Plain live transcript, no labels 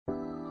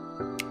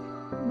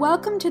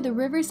Welcome to the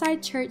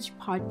Riverside Church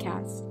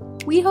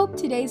podcast. We hope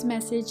today's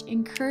message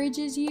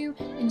encourages you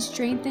and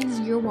strengthens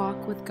your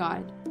walk with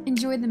God.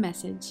 Enjoy the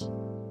message.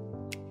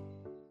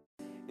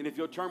 And if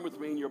you'll turn with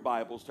me in your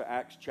Bibles to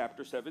Acts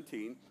chapter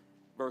 17,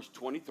 verse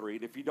 23.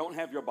 And if you don't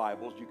have your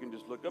Bibles, you can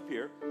just look up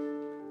here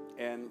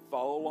and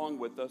follow along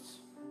with us.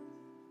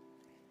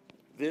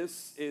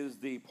 This is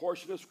the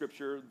portion of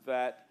Scripture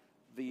that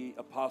the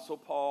Apostle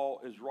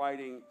Paul is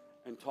writing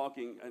and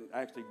talking and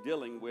actually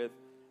dealing with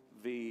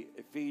the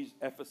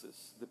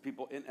Ephesus, the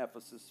people in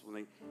Ephesus,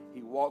 when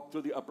he walked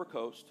through the upper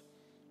coast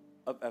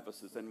of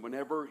Ephesus. And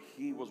whenever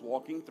he was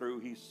walking through,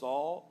 he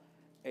saw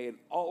an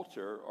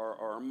altar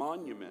or a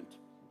monument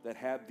that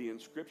had the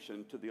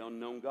inscription to the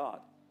unknown God.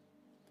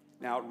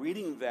 Now,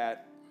 reading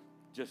that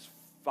just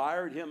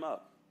fired him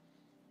up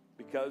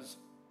because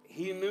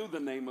he knew the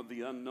name of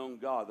the unknown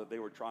God that they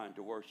were trying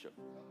to worship.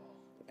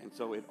 And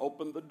so it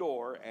opened the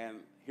door, and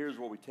here's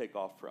where we take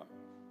off from.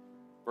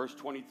 Verse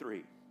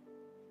 23.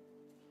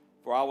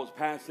 For I was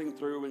passing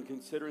through and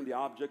considering the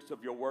objects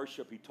of your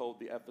worship, he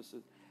told the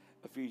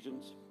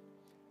Ephesians.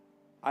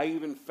 I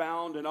even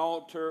found an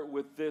altar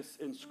with this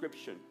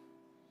inscription,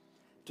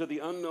 to the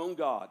unknown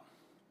God.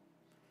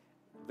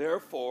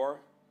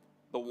 Therefore,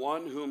 the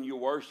one whom you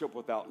worship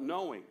without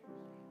knowing,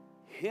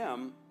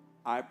 him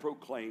I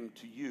proclaim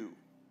to you.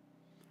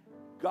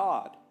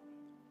 God,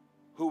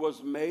 who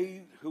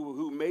made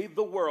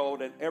the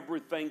world and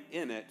everything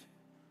in it,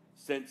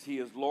 since he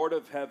is Lord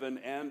of heaven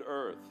and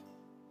earth,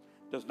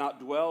 does not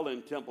dwell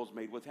in temples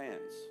made with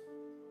hands,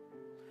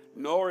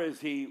 nor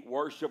is he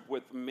worshipped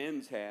with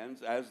men's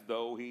hands as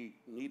though he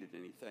needed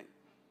anything,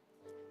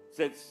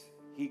 since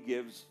he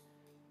gives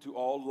to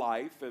all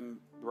life and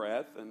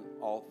breath and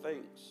all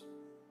things.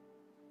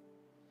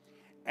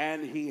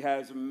 And he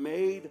has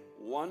made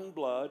one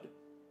blood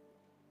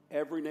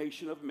every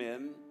nation of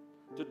men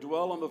to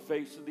dwell on the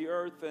face of the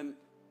earth, and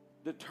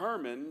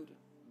determined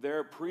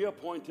their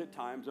pre-appointed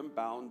times and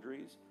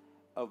boundaries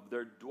of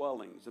their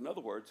dwellings. In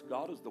other words,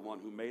 God is the one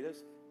who made us,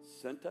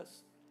 sent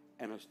us,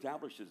 and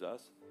establishes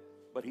us,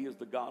 but he is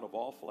the God of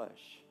all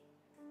flesh.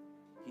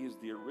 He is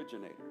the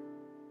originator.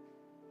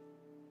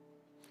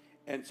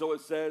 And so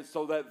it says,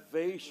 so that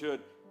they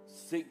should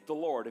seek the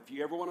Lord. If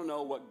you ever want to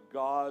know what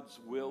God's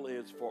will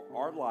is for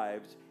our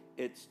lives,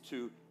 it's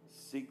to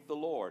seek the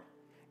Lord.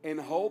 In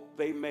hope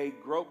they may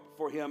grope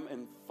for him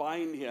and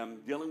find him,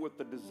 dealing with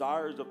the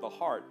desires of the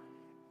heart.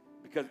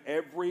 Because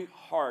every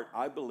heart,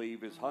 I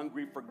believe, is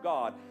hungry for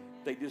God.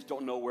 They just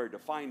don't know where to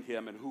find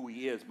him and who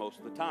he is most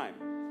of the time.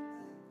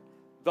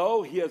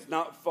 Though he is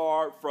not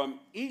far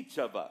from each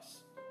of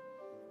us.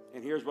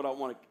 And here's what I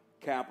want to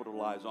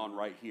capitalize on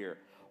right here.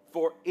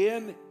 For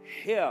in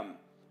him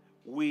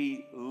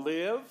we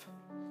live,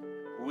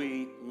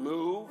 we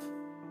move,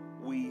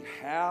 we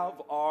have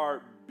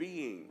our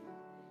being.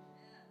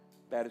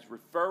 That is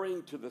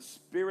referring to the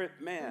spirit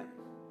man.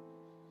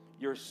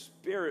 Your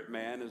spirit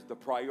man is the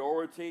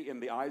priority in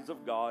the eyes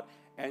of God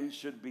and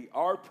should be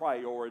our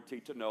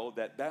priority to know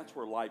that that's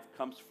where life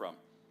comes from.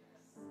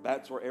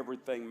 That's where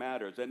everything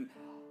matters. And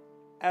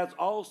as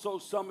also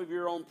some of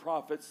your own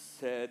prophets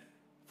said,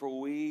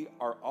 for we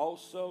are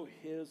also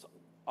his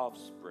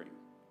offspring.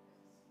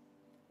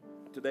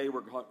 Today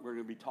we're going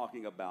to be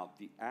talking about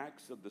the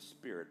acts of the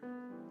Spirit,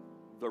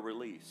 the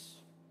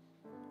release.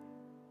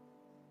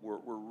 We're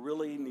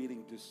really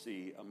needing to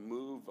see a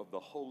move of the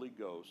Holy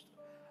Ghost,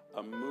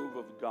 a move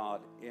of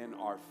God in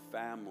our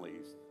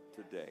families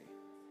today.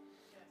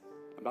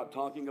 I'm not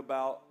talking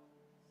about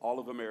all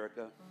of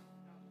America.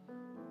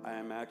 I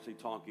am actually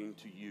talking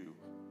to you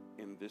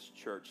in this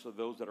church, so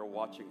those that are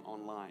watching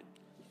online.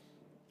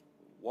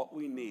 What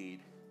we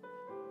need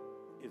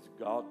is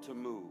God to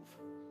move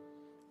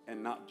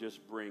and not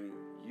just bring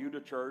you to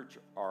church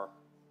or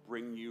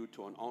bring you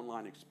to an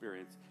online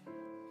experience.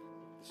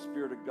 The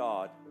Spirit of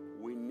God,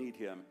 we need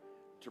him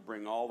to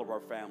bring all of our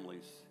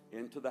families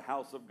into the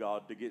house of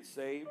God to get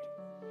saved,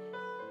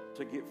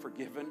 to get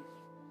forgiven,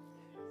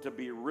 to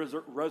be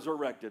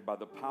resurrected by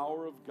the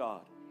power of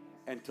God,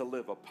 and to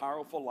live a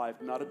powerful life,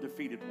 not a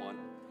defeated one,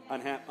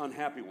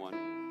 unhappy one,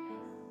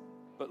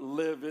 but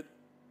live it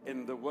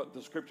in what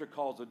the Scripture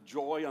calls a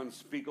joy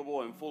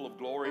unspeakable and full of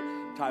glory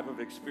type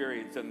of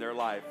experience in their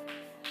life.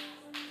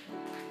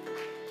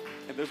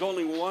 And there's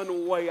only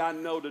one way I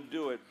know to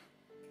do it,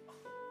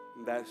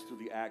 and that's through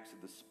the acts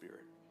of the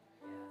Spirit.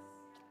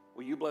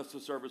 Will you bless the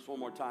service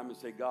one more time and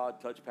say, God,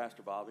 touch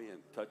Pastor Bobby and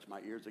touch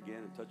my ears again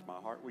and touch my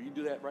heart? Will you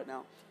do that right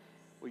now?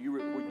 Would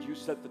you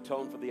set the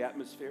tone for the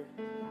atmosphere?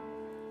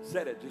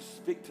 Set it. Just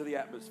speak to the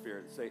atmosphere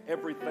and say,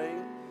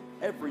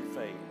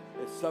 everything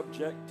is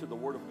subject to the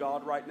Word of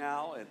God right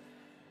now. And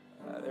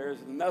there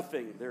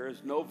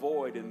is no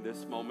void in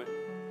this moment.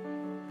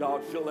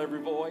 God, fill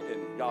every void,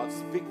 and God,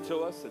 speak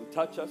to us and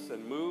touch us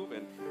and move.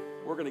 And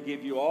we're going to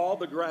give you all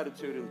the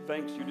gratitude and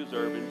thanks you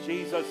deserve in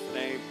Jesus'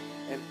 name.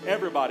 And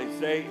everybody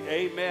say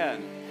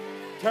amen.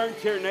 Turn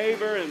to your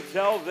neighbor and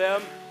tell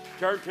them,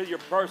 turn to your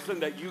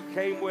person that you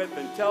came with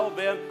and tell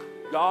them,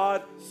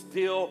 God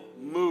still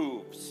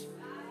moves.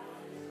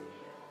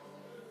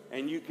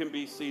 And you can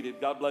be seated.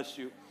 God bless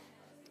you.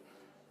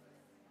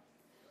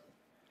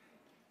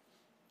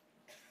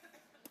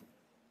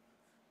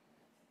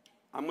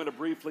 I'm going to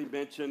briefly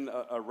mention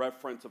a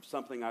reference of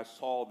something I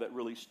saw that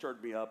really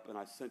stirred me up, and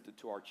I sent it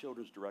to our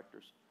children's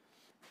directors.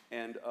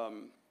 And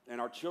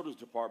our children's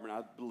department,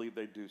 I believe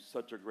they do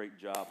such a great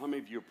job. How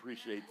many of you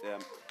appreciate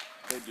them?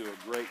 They do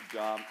a great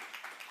job.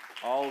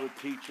 All the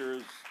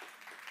teachers,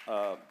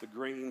 the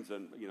Greens,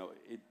 and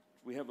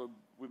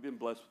we've been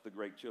blessed with a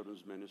great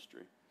children's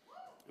ministry.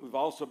 We've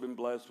also been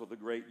blessed with a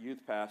great youth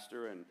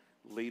pastor and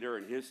leader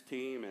and his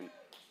team, and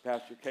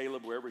Pastor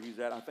Caleb, wherever he's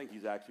at. I think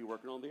he's actually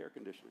working on the air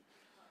conditioning.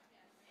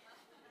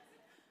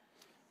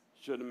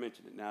 Shouldn't have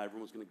mentioned it. Now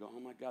everyone's going to go, oh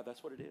my God,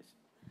 that's what it is.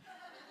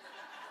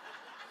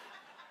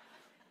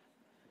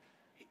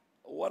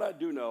 What I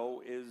do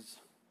know is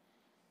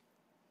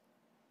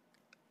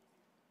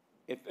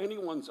if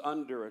anyone's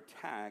under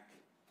attack,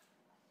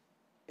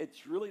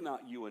 it's really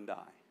not you and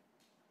I,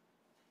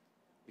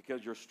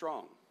 because you're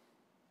strong.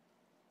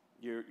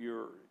 You're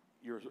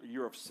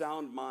of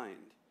sound mind.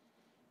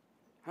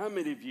 How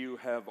many of you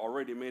have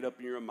already made up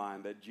in your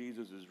mind that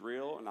Jesus is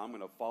real and I'm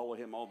going to follow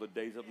him all the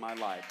days of my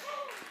life?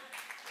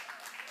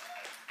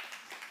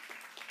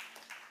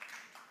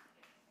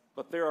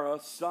 But there are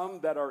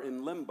some that are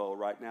in limbo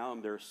right now,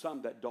 and there are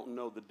some that don't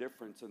know the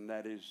difference, and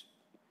that is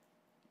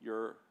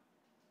your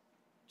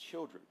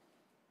children.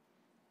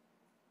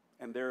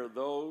 And there are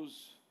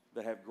those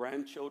that have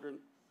grandchildren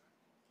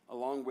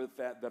along with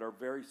that are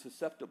very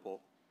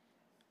susceptible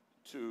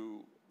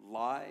to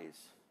lies,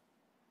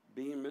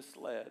 being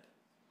misled,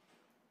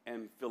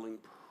 and feeling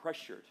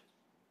pressured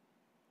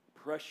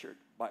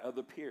by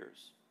other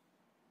peers.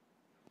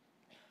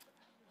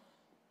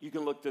 You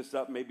can look this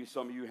up. Maybe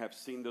some of you have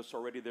seen this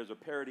already. There's a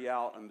parody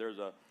out, and there's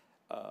a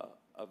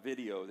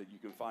video that you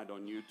can find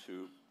on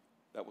YouTube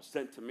that was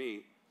sent to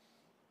me.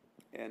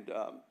 And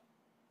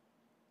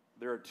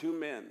there are two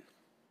men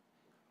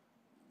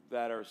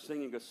that are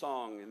singing a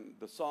song, and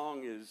the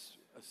song is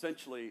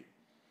essentially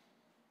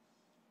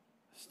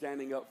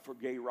standing up for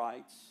gay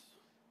rights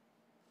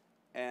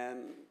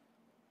and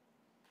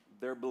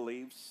their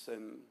beliefs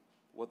and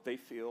what they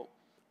feel,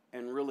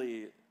 and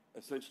really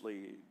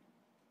essentially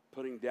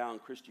putting down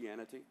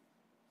Christianity.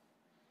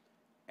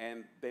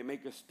 And they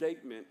make a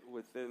statement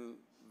within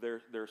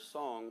their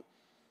song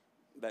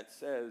that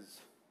says,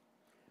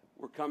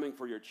 we're coming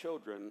for your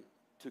children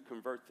to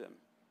convert them.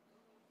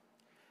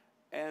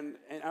 And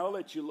I'll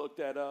let you look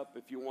that up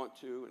if you want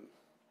to.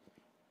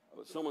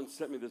 And someone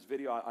sent me this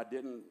video. I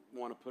didn't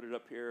want to put it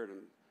up here,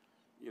 and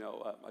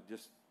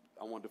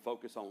I wanted to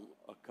focus on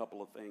a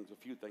couple of things, a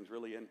few things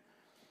really.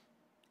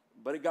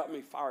 But it got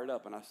me fired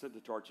up, and I sent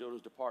it to our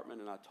children's department,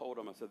 and I told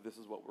them, I said, this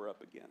is what we're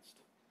up against.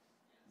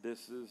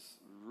 This is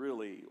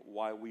really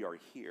why we are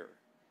here.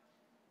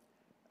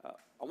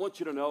 I want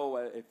you to know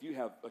if you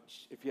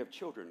have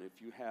children,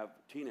 if you have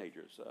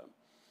teenagers,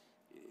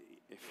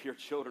 if your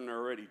children are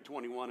already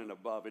 21 and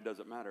above, it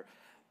doesn't matter.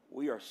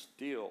 We are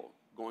still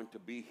going to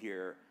be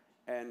here,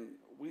 and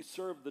we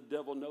serve the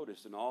devil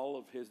notice and all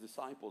of his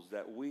disciples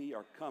that we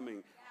are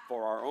coming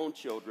for our own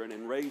children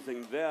and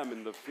raising them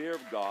in the fear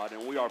of God,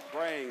 and we are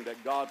praying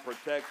that God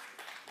protects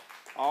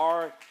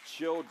our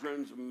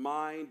children's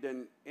mind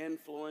and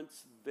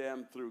influence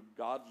them through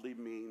godly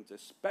means,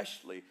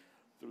 especially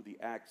through the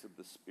acts of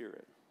the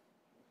Spirit.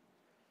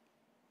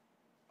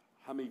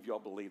 How many of y'all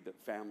believe that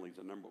families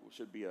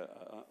should be a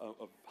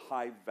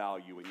high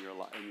value in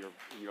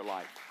your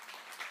life?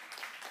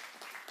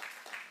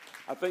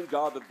 I thank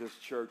God that this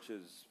church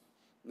has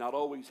not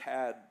always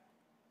had,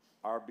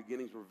 our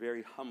beginnings were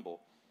very humble.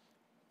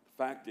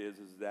 The fact is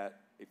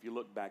that if you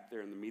look back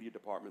there in the media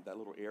department, that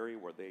little area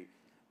where they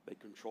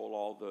control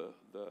all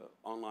the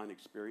online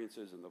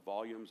experiences and the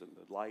volumes and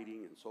the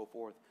lighting and so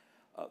forth,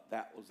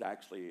 that was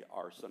actually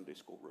our Sunday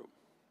school room.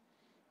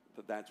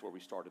 That's where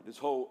we started. This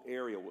whole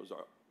area was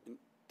our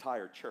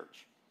entire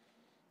church.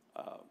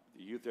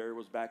 The youth area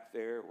was back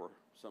there, where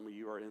some of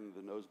you are in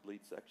the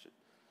nosebleed section.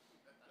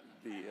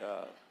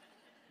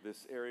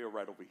 This area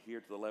right over here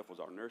to the left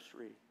was our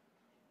nursery.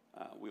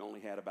 We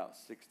only had about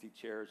 60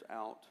 chairs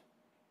out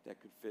that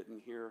could fit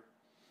in here.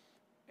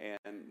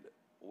 And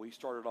we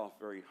started off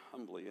very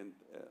humbly and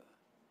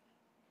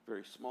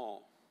very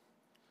small.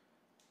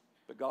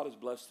 But God has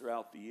blessed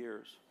throughout the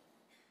years.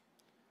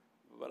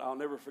 But I'll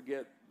never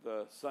forget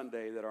the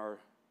Sunday that our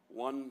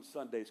one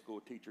Sunday school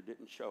teacher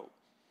didn't show.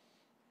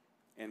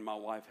 And my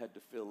wife had to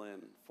fill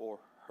in for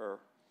her.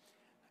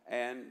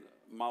 And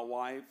my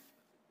wife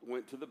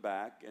went to the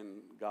back and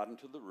got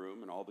into the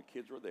room, and all the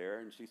kids were there.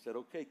 And she said,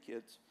 okay,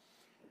 kids,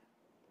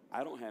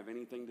 I don't have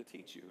anything to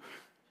teach you.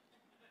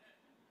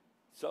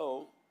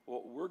 So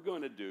what we're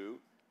going to do,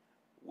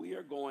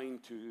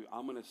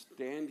 I'm going to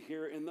stand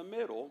here in the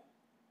middle,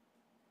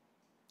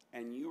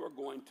 and you are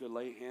going to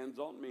lay hands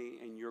on me,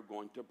 and you're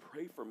going to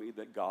pray for me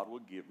that God will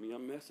give me a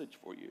message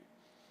for you.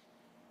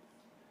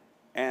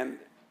 And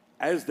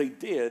as they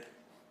did,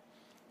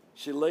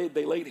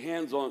 they laid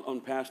hands on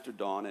Pastor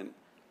Dawn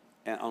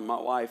and on my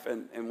wife,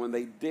 and when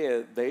they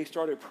did, they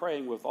started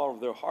praying with all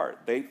of their heart.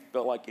 They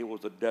felt like it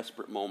was a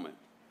desperate moment.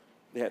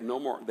 They had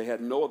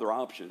no other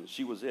options.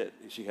 She was it,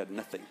 and she had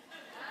nothing.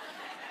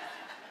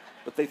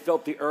 but they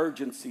felt the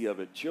urgency of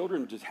it.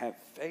 Children just have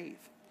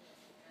faith.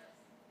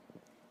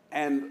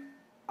 And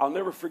I'll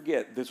never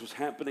forget, this was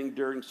happening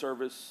during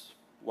service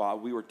while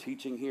we were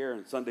teaching here,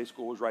 and Sunday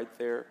school was right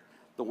there.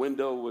 The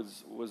window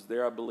was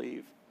there, I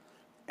believe.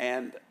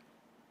 And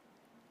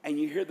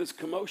you hear this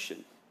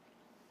commotion,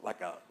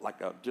 like a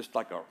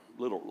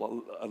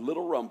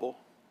little rumble.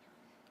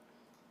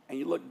 And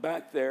you look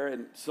back there,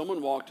 and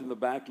someone walked in the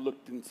back,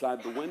 looked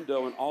inside the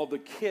window, and all the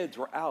kids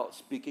were out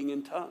speaking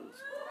in tongues.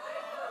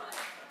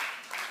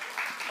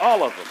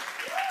 All of them.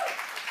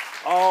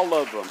 All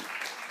of them.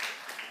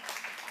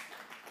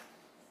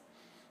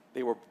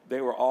 They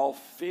were all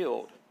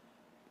filled.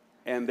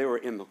 And they were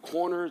in the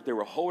corners. They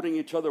were holding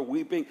each other,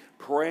 weeping,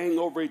 praying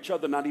over each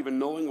other, not even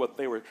knowing what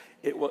they were.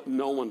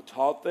 No one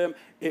taught them.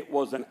 It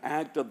was an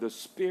act of the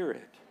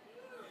Spirit.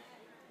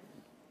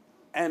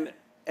 And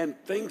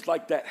things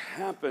like that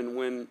happen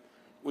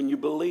when you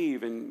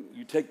believe and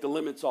you take the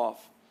limits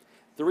off.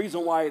 The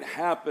reason why it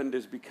happened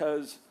is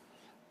because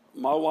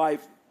my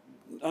wife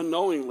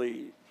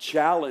unknowingly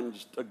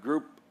challenged a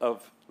group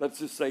of, let's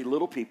just say,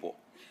 little people.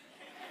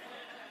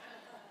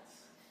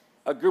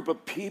 A group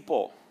of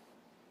people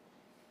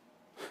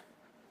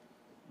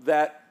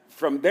that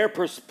from their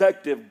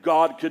perspective,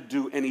 God could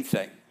do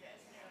anything.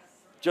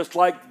 Just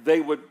like they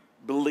would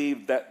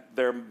believe that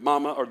their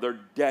mama or their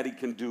daddy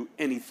can do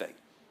anything.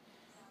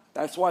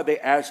 That's why they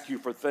ask you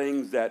for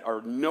things that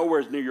are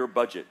nowhere near your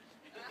budget.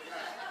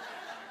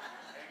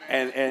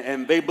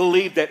 And they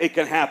believe that it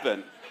can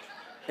happen.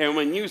 And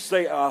when you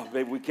say, oh,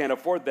 babe, we can't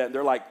afford that,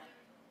 they're like,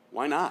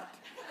 why not?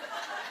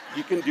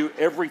 You can do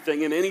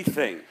everything and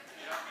anything.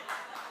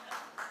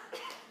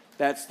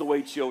 That's the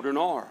way children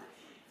are.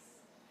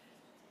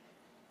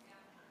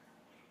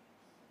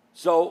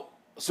 So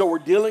we're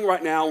dealing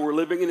right now, we're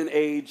living in an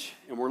age,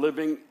 and we're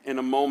living in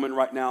a moment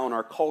right now in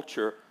our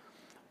culture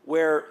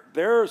where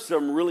there are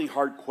some really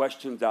hard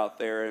questions out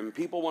there, and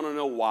people want to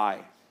know why.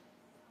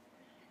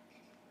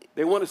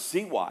 They want to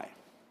see why.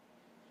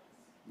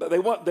 But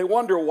they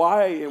wonder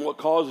why and what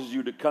causes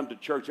you to come to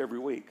church every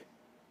week.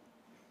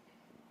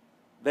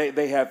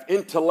 They have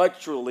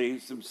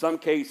intellectually, in some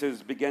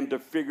cases, begun to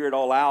figure it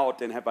all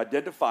out and have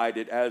identified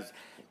it as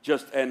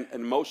just an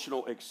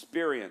emotional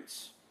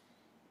experience.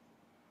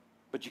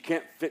 But you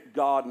can't fit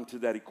God into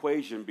that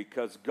equation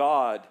because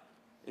God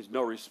is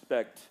no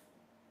respect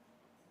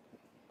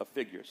of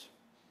figures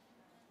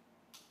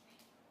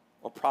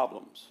or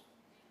problems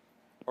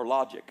or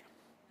logic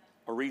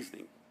or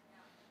reasoning.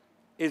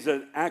 It's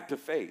an act of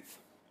faith.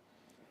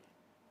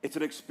 It's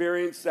an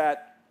experience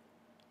that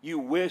you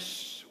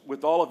wish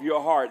with all of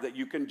your heart that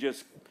you can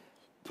just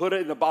put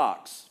it in a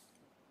box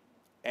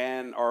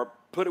or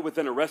put it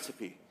within a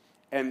recipe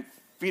and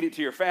feed it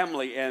to your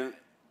family and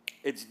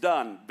it's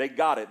done. They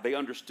got it. They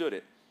understood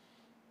it.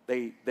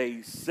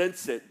 They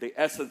sense it, the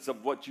essence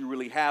of what you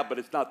really have, but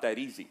it's not that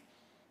easy.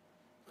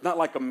 It's not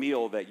like a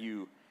meal that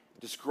you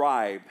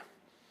describe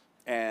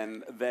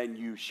and then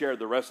you share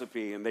the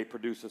recipe and they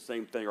produce the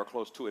same thing or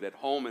close to it at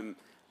home and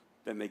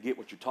then they get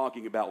what you're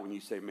talking about when you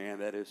say, man,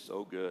 that is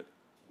so good.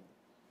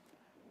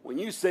 When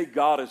you say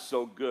God is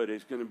so good,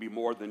 it's going to be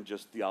more than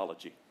just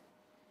theology.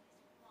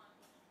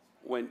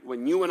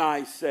 When you and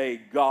I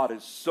say God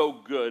is so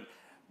good,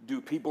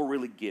 do people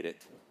really get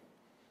it?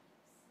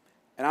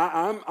 And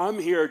I'm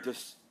here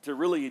to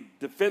really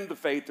defend the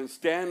faith and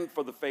stand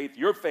for the faith,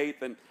 your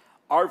faith and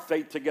our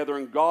faith together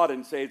in God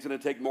and say it's going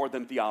to take more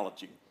than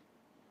theology.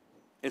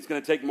 It's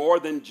going to take more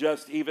than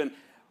just even,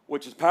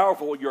 which is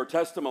powerful, your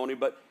testimony,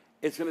 but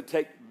it's going to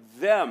take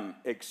them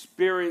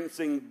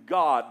experiencing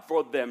God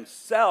for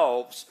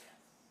themselves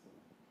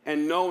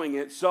and knowing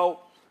it. So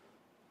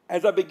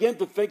as I begin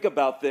to think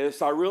about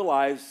this, I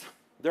realized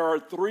there are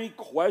 3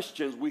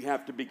 questions we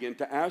have to begin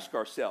to ask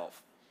ourselves.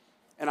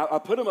 And I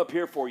put them up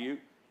here for you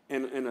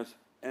in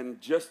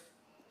just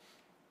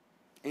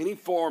any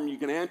form you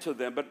can answer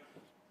them.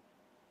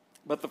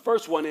 But the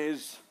first one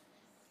is,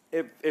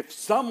 if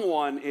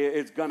someone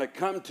is going to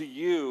come to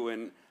you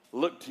and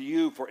look to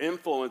you for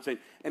influence, and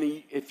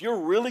if you're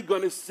really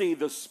going to see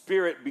the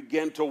Spirit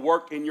begin to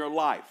work in your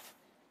life,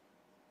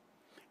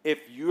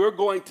 if you're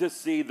going to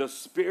see the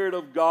Spirit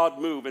of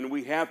God move, and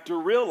we have to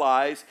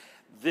realize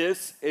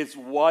this is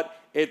what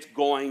it's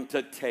going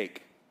to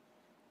take.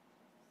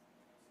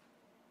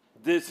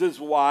 This is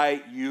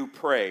why you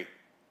pray.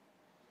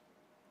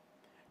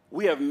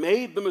 We have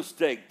made the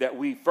mistake that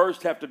we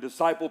first have to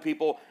disciple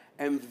people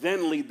and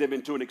then lead them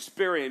into an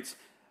experience.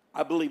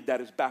 I believe that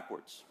is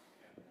backwards.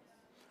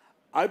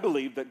 I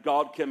believe that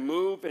God can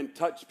move and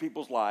touch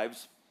people's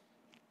lives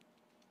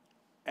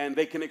and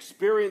they can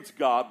experience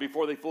God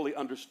before they fully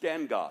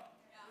understand God.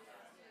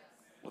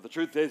 Well, the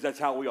truth is that's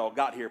how we all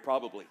got here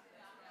probably.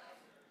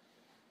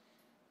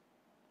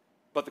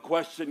 But the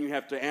question you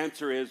have to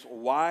answer is,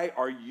 why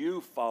are you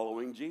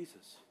following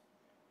Jesus?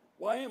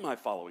 Why am I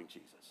following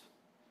Jesus?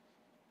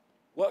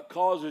 What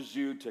causes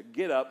you to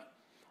get up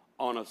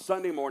on a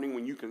Sunday morning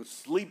when you can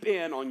sleep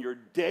in on your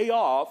day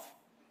off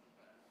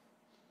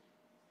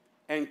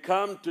and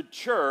come to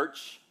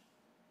church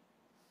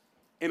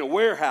in a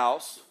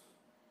warehouse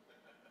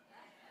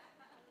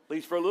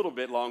least for a little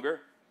bit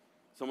longer.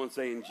 Someone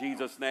say, in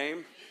Jesus'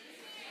 name.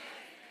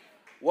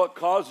 What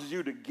causes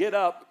you to get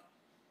up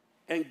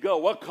and go?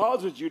 What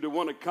causes you to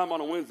want to come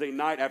on a Wednesday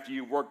night after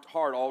you've worked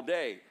hard all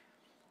day?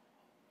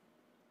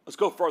 Let's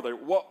go further.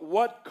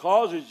 What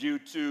causes you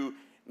to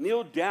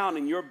kneel down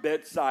in your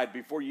bedside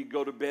before you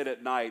go to bed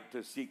at night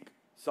to seek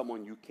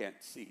someone you can't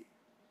see?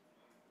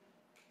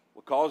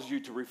 What causes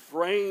you to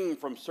refrain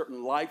from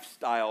certain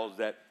lifestyles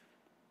that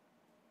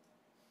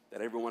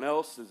everyone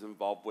else is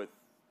involved with,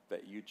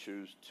 that you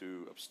choose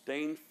to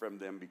abstain from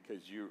them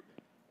because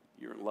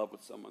you're in love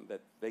with someone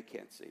that they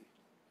can't see?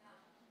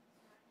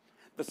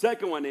 The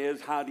second one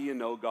is, how do you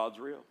know God's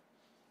real?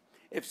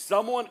 If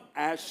someone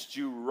asked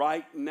you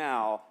right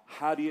now,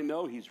 how do you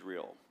know he's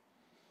real?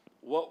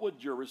 What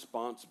would your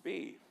response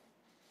be?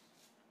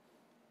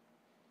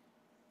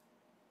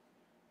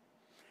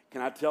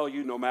 Can I tell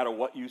you, no matter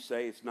what you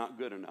say, it's not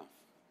good enough?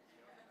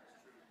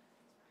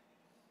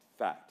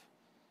 Fact.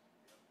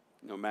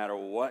 No matter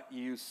what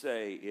you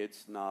say,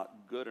 it's not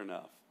good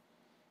enough.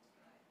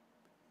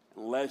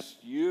 Unless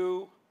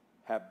you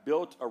have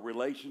built a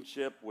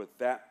relationship with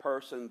that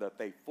person that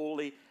they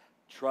fully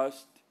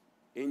trust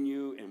in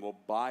you and will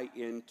buy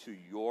into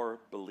your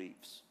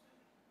beliefs.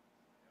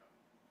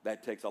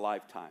 That takes a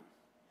lifetime.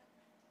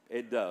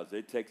 It does.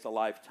 It takes a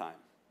lifetime.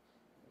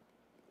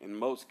 In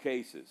most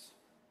cases,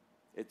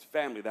 it's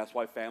family. That's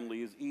why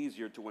family is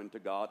easier to win to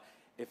God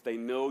if they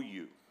know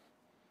you.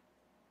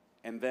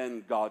 And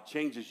then God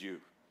changes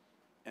you.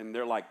 And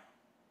they're like,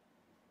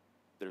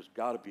 there's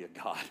got to be a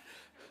God.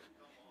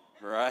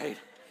 Right?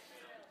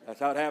 That's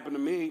how it happened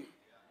to me.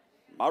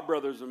 My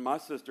brothers and my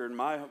sister and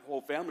my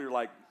whole family are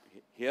like,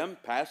 him,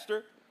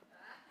 pastor?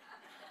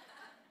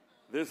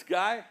 This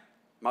guy?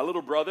 My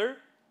little brother?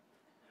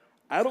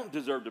 I don't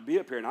deserve to be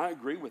up here. And I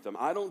agree with them.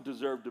 I don't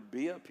deserve to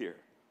be up here.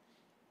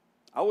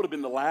 I would have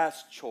been the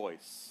last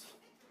choice.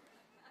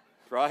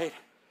 Right?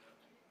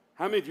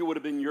 How many of you would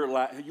have been your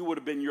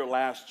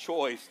last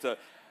choice to,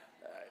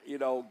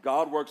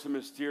 God works in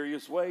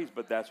mysterious ways,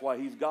 but that's why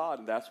he's God,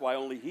 and that's why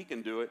only he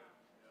can do it.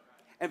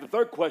 And the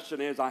third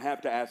question is, I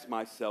have to ask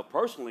myself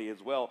personally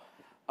as well,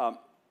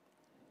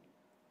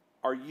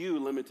 are you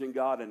limiting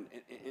God, and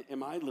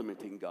am I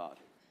limiting God?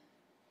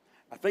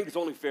 I think it's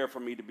only fair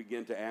for me to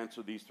begin to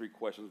answer these three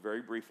questions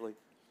very briefly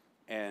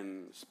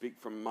and speak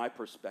from my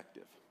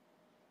perspective.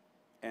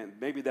 And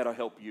maybe that'll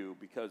help you,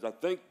 because I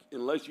think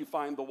unless you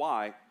find the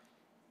why,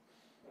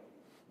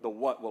 the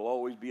what will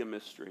always be a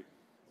mystery.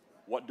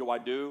 What do I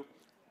do?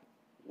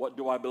 What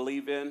do I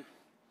believe in?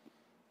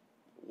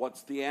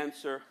 What's the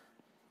answer?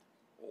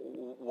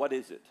 What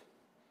is it?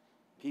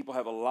 People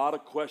have a lot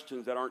of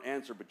questions that aren't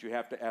answered, but you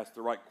have to ask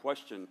the right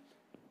question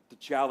to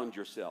challenge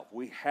yourself.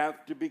 We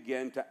have to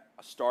begin to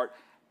start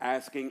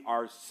asking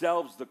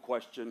ourselves the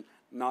question,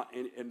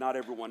 and not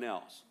everyone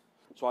else.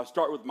 So I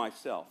start with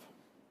myself.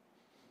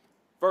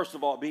 First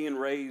of all, being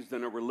raised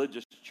in a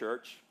religious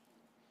church,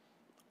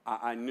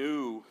 I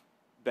knew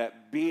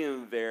that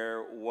being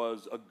there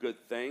was a good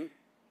thing.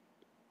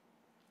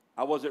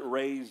 I wasn't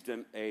raised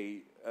in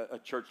a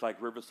church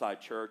like Riverside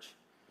Church,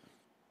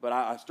 but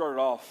I started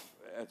off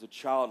as a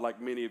child,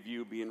 like many of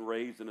you, being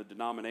raised in a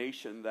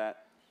denomination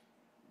that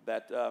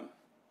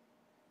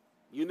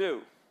you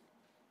knew.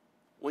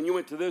 When you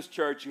went to this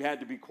church, you had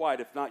to be quiet.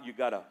 If not, you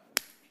got to,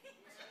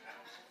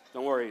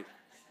 don't worry,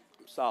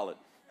 I'm solid.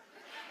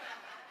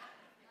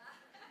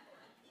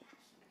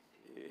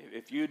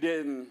 If you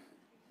didn't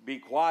be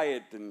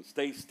quiet and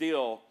stay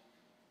still,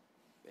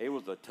 it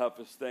was the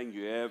toughest thing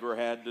you ever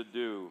had to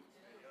do.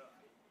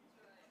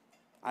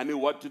 I knew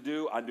what to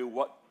do. I knew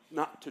what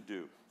not to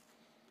do.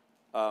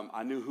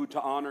 I knew who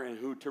to honor and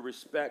who to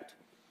respect.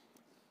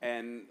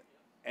 And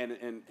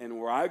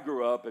where I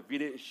grew up, if you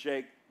didn't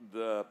shake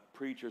the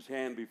preacher's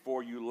hand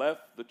before you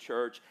left the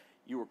church,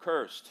 you were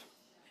cursed.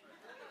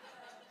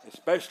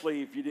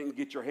 Especially if you didn't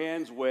get your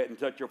hands wet and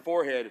touch your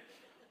forehead.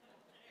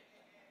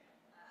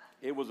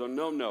 It was a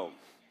no-no.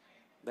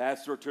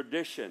 That's their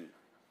tradition.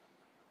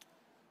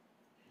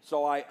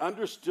 So I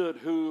understood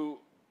who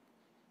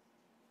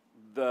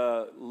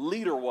the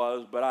leader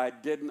was, but I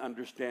didn't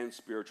understand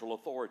spiritual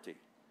authority.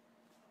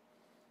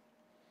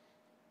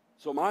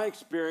 So my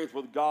experience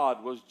with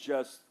God was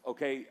just,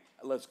 okay,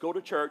 let's go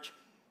to church.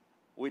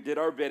 We did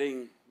our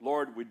bidding.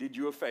 Lord, we did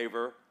you a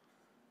favor.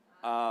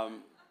 Now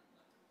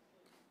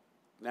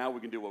we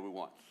can do what we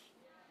want.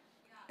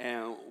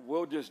 And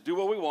we'll just do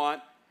what we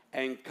want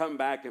and come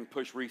back and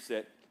push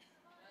reset.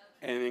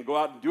 And then go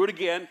out and do it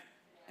again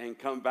and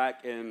come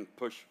back and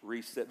push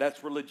reset.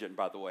 That's religion,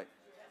 by the way.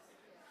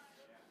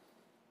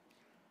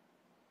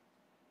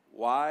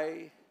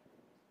 Why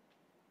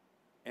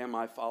am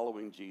I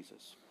following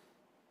Jesus?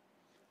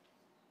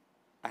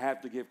 I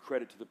have to give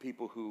credit to the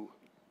people who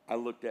I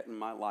looked at in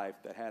my life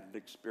that had an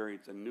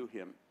experience and knew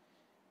him.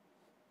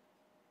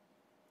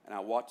 And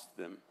I watched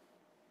them.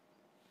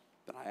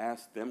 Then I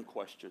asked them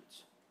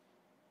questions.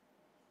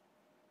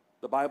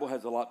 The Bible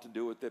has a lot to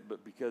do with it,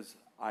 but because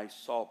I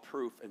saw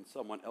proof in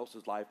someone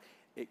else's life,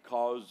 it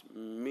caused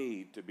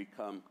me to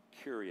become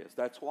curious.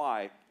 That's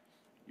why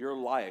your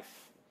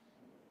life,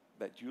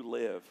 that you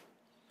live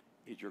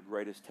is your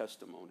greatest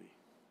testimony.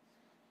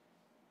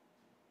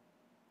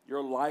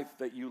 Your life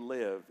that you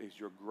live is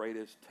your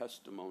greatest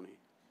testimony.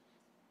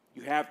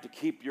 You have to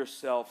keep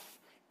yourself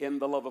in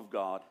the love of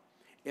God,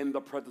 in the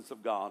presence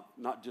of God,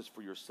 not just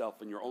for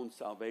yourself and your own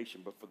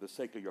salvation, but for the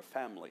sake of your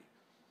family.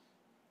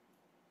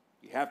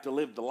 You have to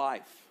live the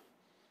life.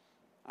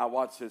 I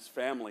watched his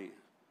family,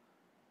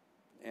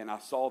 and I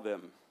saw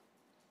them.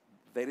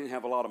 They didn't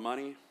have a lot of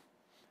money.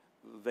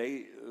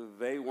 They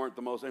weren't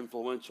the most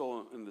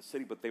influential in the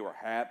city, but they were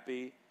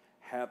happy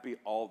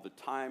all the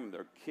time.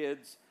 Their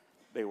kids,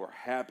 they were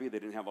happy. They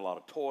didn't have a lot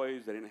of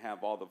toys. They didn't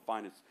have all the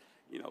finest,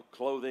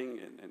 clothing,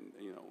 and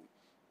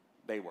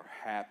they were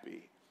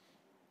happy.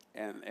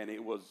 And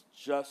it was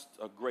just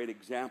a great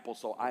example.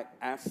 So I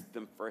asked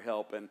them for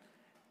help,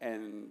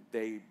 and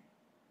they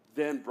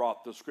then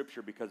brought the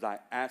scripture because I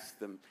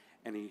asked them,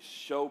 and he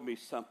showed me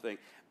something.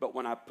 But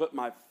when I put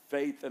my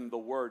faith in the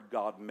word,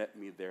 God met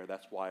me there.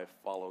 That's why I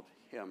followed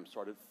him,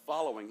 started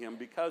following him,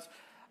 because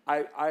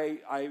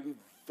I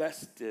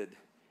invested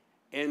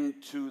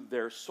into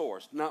their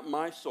source. Not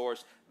my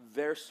source,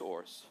 their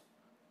source.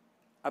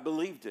 I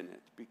believed in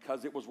it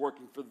because it was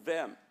working for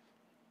them.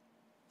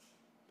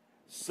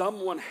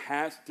 Someone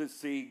has to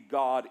see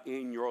God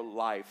in your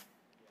life.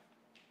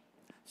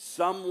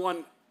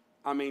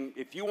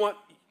 If you want,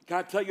 can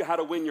I tell you how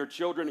to win your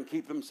children and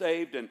keep them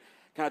saved? And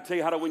can I tell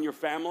you how to win your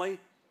family?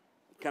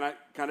 Can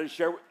I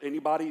share with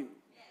anybody?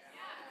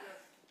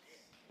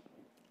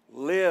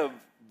 Live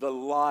the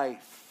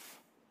life.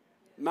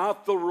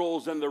 Not the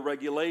rules and the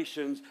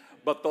regulations,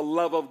 but the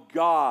love of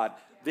God.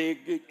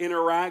 The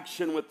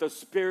interaction with the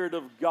Spirit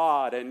of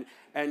God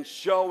and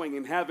showing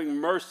and having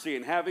mercy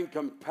and having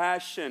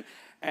compassion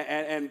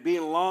and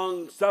being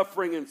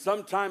long-suffering. And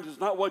sometimes it's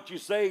not what you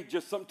say,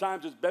 just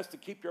sometimes it's best to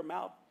keep your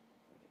mouth.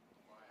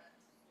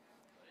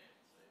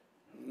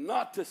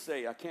 Not to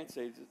say, I can't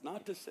say it,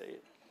 not to say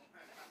it.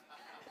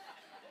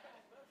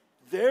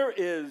 There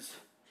is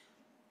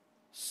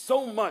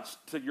so much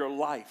to your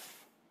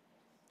life.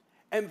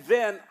 And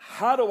then,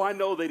 how do I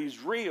know that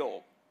he's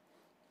real?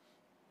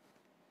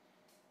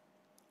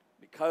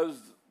 Because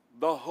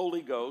the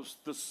Holy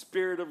Ghost, the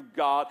Spirit of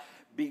God,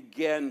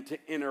 began to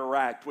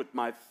interact with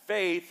my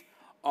faith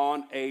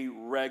on a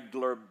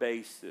regular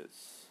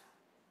basis.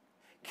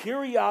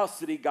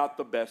 Curiosity got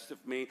the best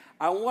of me.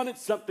 I wanted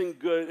something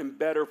good and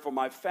better for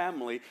my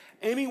family.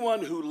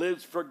 Anyone who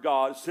lives for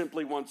God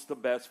simply wants the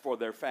best for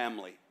their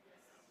family.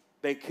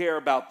 They care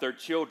about their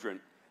children.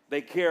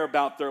 They care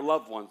about their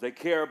loved ones. They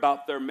care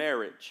about their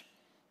marriage.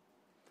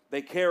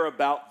 They care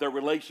about their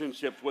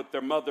relationships with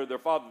their mother, their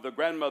father, their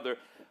grandmother,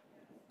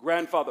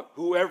 grandfather,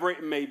 whoever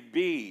it may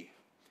be.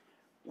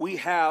 We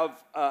have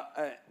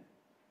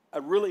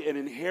really an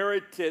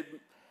inherited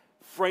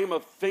frame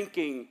of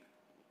thinking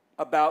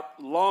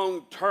about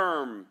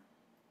long-term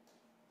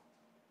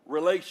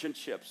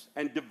relationships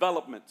and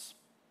developments.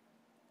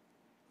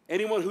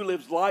 Anyone who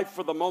lives life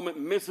for the moment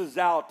misses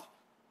out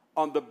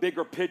on the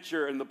bigger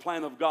picture and the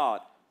plan of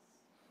God.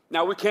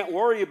 Now, we can't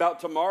worry about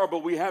tomorrow,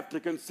 but we have to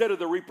consider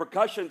the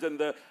repercussions and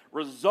the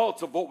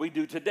results of what we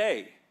do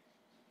today.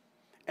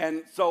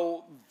 And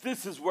so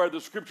this is where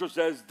the scripture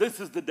says, this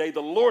is the day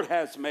the Lord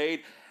has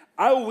made.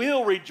 I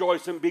will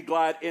rejoice and be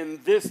glad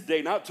in this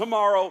day, not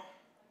tomorrow.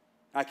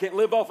 I can't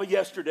live off of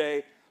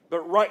yesterday,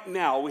 but right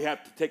now we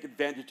have to take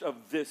advantage of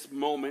this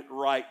moment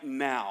right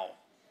now.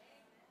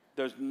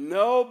 There's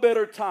no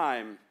better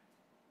time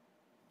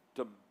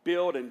to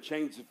build and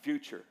change the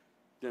future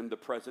than the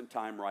present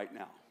time right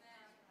now.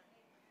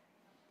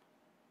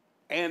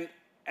 And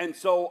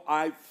so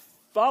I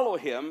follow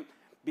him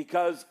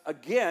because,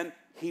 again,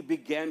 he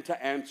began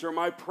to answer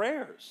my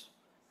prayers.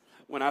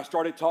 When I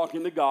started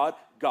talking to God,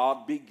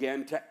 God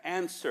began to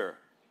answer.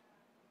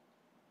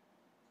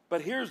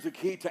 But here's the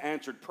key to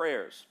answered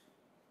prayers.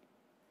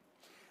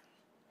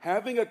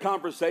 Having a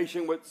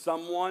conversation with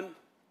someone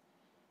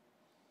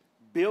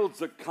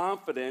builds a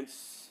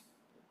confidence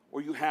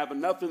where you have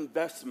enough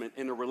investment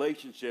in a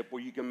relationship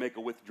where you can make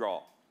a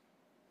withdrawal.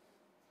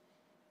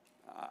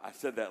 I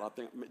said that.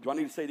 Do I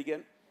need to say it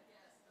again?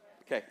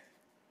 Okay.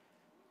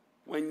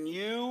 When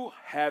you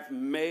have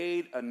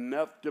made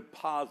enough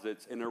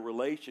deposits in a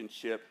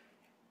relationship,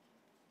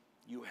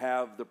 you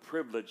have the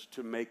privilege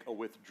to make a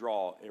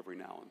withdrawal every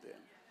now and then.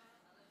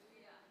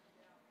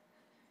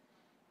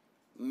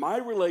 My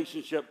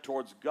relationship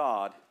towards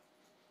God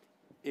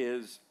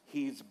is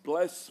he's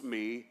blessed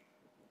me.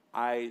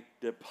 I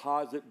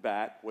deposit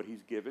back what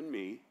he's given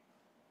me.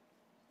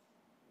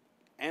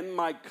 And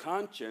my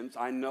conscience,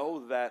 I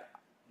know that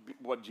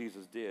what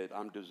Jesus did,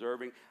 I'm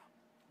deserving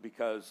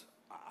because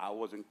I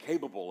wasn't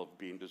capable of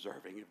being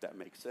deserving, if that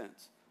makes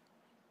sense.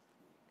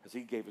 Because he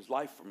gave his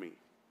life for me.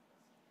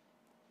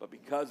 But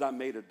because I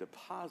made a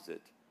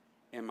deposit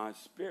in my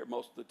spirit,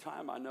 most of the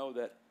time I know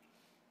that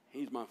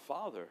he's my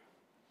father.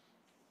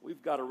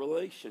 We've got a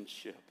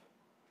relationship.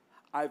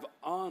 I've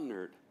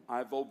honored,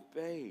 I've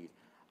obeyed,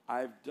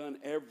 I've done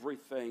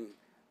everything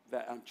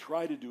that I'm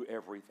trying to do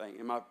everything.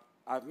 And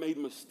I've made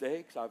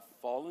mistakes, I've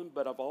fallen,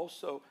 but I've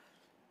also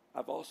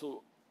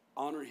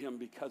honor him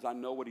because I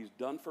know what he's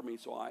done for me,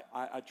 so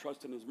I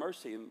trust in his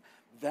mercy, and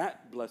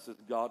that blesses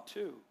God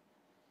too.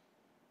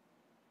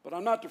 But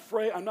I'm not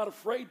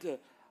afraid to,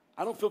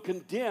 I don't feel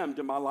condemned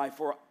in my life,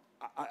 or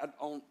I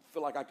don't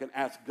feel like I can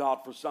ask God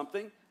for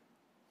something.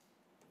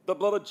 The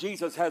blood of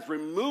Jesus has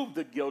removed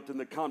the guilt and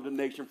the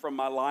condemnation from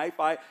my life.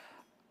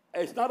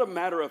 It's not a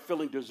matter of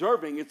feeling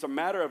deserving. It's a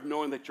matter of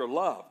knowing that you're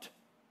loved.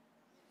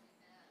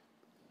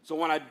 So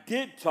when I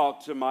did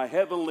talk to my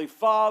Heavenly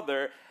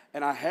Father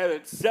and I had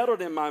it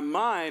settled in my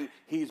mind,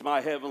 he's my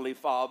Heavenly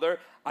Father,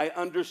 I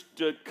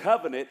understood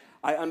covenant.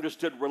 I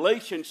understood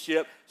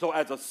relationship. So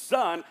as a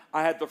son,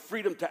 I had the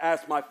freedom to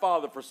ask my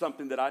Father for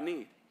something that I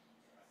need.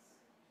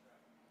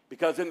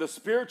 Because in the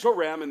spiritual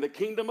realm, in the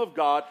kingdom of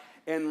God,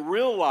 in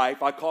real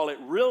life, I call it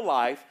real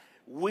life,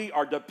 we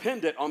are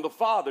dependent on the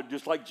Father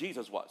just like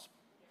Jesus was.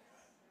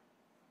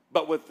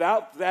 But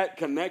without that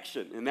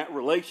connection and that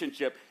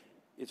relationship,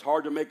 it's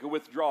hard to make a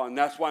withdrawal. And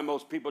that's why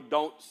most people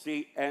don't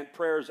see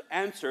prayers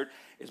answered,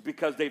 is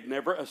because they've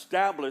never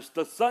established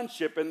the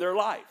sonship in their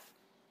life.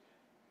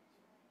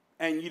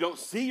 And you don't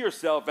see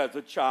yourself as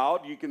a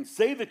child. You can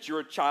say that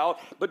you're a child,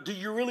 but do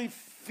you really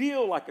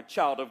feel like a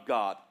child of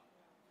God?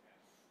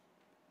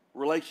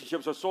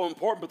 Relationships are so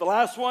important. But the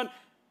last one,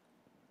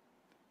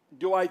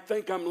 do I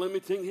think I'm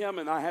limiting him?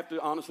 And I have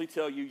to honestly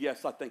tell you,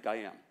 yes, I think I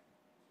am.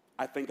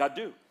 I think I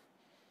do.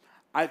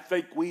 I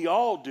think we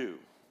all do.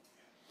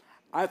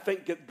 I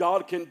think that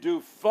God can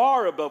do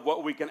far above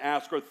what we can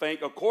ask or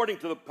think according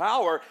to the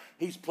power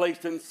he's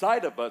placed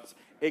inside of us.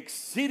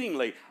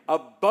 Exceedingly,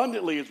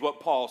 abundantly is what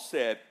Paul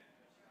said.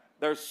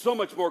 There's so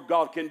much more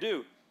God can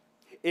do.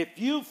 If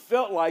you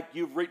felt like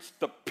you've reached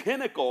the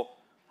pinnacle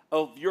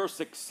of your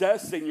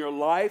success in your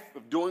life,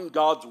 of doing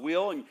God's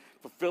will and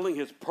fulfilling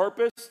his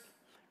purpose,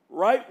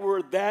 right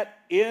where that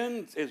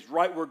ends is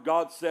right where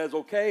God says,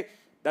 okay,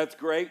 that's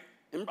great.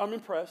 I'm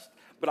impressed,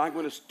 but I'm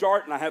going to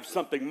start and I have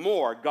something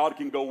more. God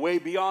can go way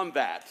beyond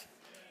that.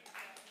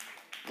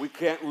 We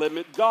can't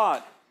limit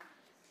God.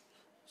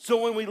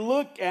 So when we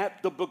look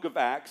at the book of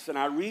Acts, and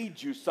I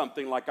read you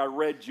something like I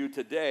read you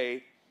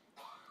today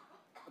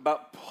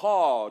about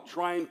Paul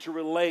trying to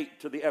relate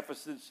to the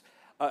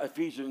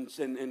Ephesians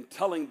and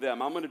telling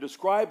them, I'm going to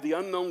describe the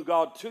unknown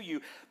God to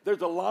you.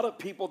 There's a lot of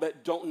people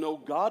that don't know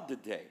God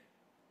today.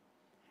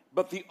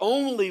 But the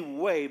only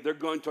way they're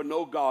going to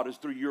know God is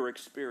through your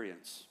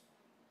experience.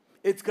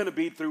 It's going to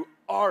be through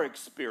our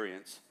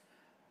experience.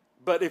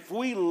 But if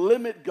we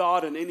limit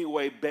God in any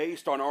way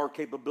based on our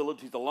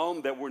capabilities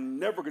alone, that we're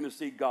never going to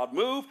see God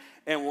move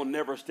and we'll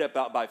never step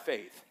out by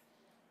faith.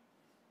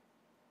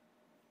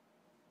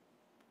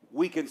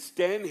 We can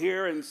stand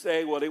here and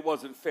say, well, it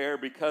wasn't fair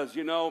because,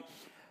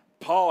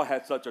 Paul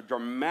had such a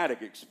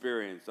dramatic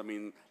experience. I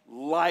mean,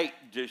 light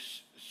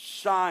just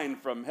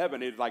shined from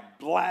heaven. It like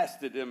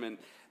blasted him and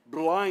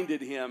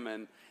blinded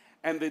him.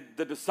 And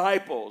the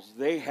disciples,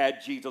 they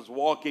had Jesus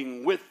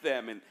walking with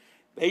them, and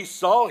they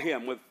saw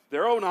him with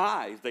their own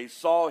eyes. They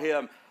saw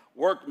him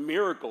work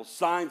miracles,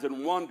 signs,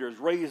 and wonders,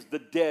 raise the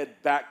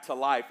dead back to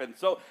life. And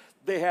so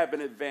they have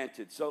an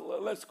advantage. So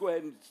let's go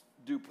ahead and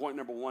do point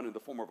number one in the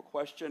form of a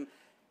question.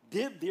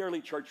 Did the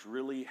early church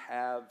really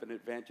have an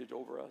advantage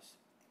over us?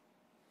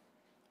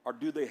 Or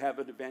do they have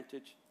an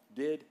advantage?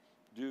 Did,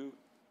 do.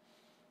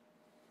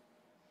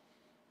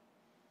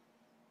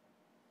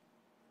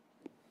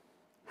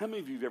 How many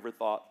of you have ever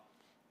thought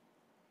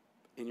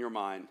in your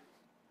mind,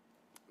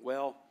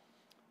 well,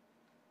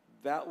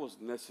 that was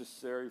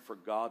necessary for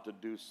God to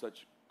do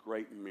such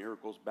great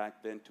miracles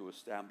back then to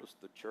establish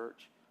the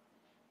church?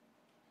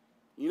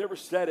 You never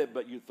said it,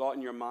 but you thought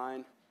in your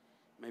mind,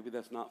 maybe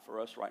that's not for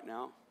us right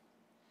now,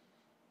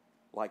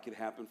 like it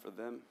happened for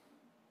them.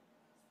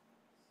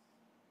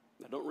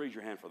 Now, don't raise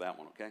your hand for that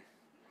one, okay?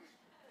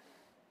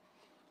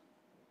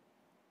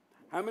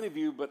 How many of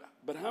you, but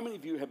how many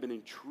of you have been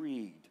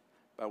intrigued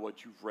by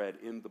what you've read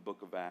in the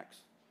book of Acts?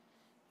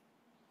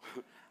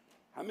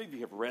 How many of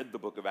you have read the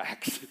book of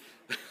Acts?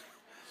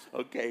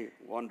 Okay,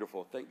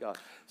 wonderful. Thank God.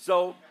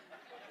 So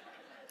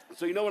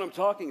you know what I'm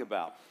talking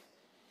about.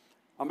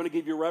 I'm going to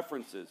give you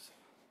references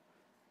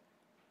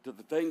to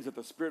the things that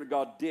the Spirit of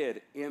God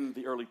did in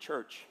the early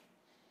church.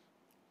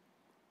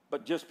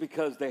 But just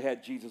because they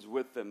had Jesus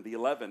with them, the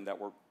 11 that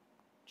were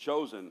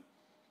chosen,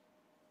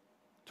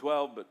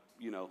 12, but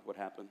you know what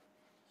happened.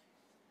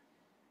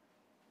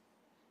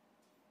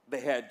 They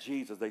had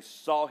Jesus. They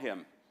saw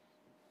him.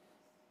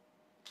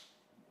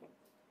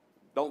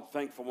 Don't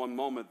think for one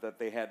moment that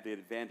they had the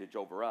advantage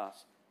over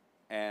us.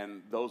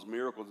 And those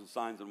miracles and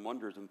signs and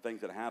wonders and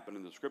things that happened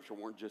in the scripture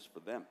weren't just for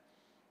them.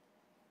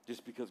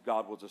 Just because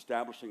God was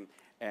establishing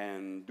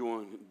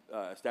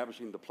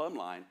the plumb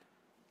line,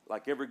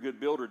 like every good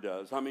builder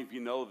does. How many of you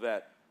know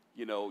that,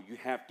 you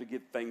have to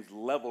get things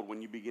leveled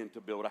when you begin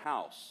to build a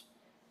house?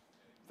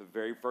 The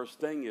very first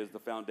thing is the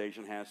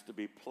foundation has to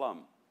be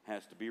plumb,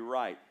 has to be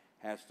right,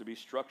 has to be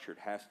structured,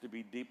 has to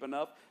be deep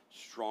enough,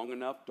 strong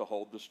enough to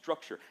hold the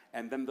structure.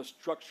 And then the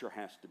structure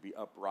has to be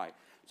upright.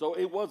 So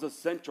it was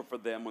essential for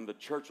them when the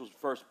church was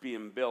first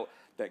being built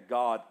that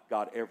God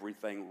got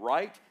everything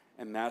right.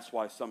 And that's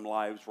why some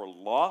lives were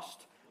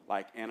lost,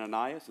 like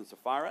Ananias and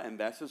Sapphira, and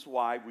this is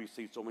why we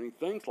see so many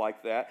things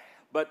like that.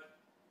 But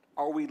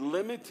are we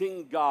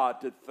limiting God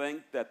to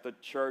think that the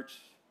church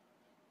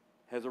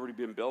has already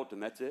been built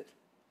and that's it?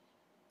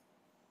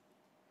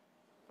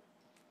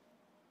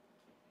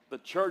 The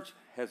church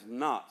has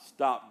not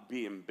stopped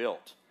being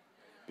built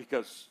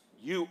because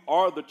you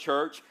are the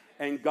church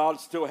and God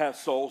still has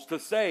souls to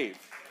save.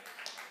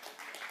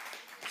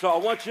 So I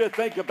want you to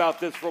think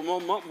about this for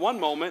one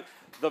moment.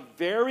 The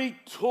very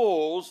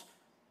tools,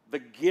 the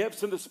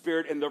gifts of the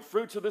Spirit and the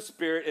fruits of the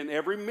Spirit and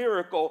every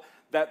miracle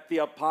that the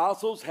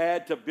apostles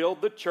had to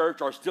build the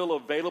church are still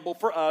available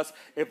for us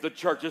if the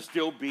church is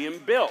still being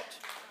built.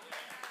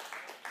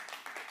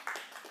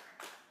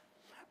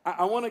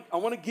 I want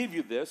to give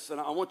you this, and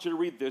I want you to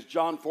read this.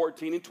 John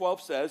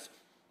 14:12 says,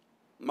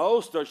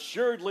 "Most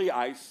assuredly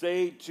I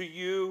say to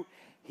you,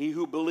 he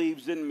who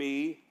believes in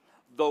me,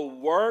 the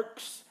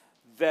works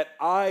that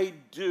I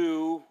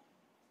do,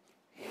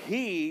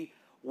 he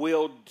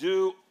will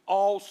do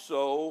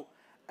also,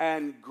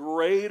 and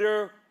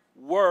greater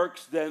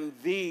works than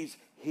these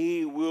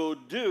he will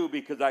do,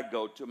 because I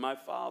go to my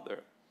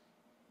Father."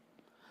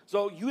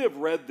 So you have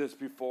read this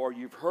before,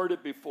 you've heard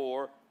it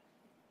before,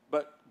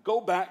 but go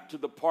back to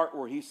the part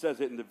where he says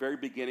it in the very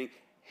beginning.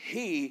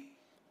 He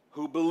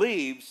who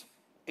believes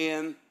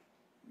in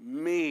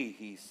me,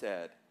 he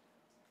said.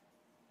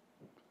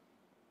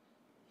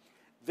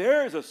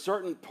 There is a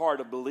certain part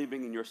of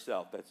believing in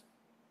yourself that's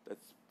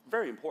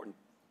very important.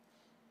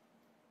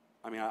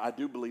 I mean, I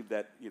do believe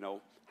that,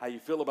 how you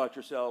feel about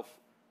yourself,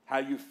 how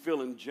you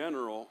feel in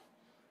general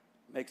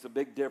makes a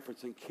big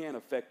difference and can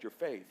affect your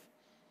faith.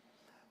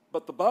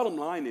 But the bottom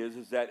line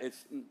is that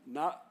it's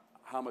not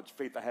how much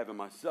faith I have in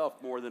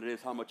myself more than it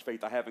is how much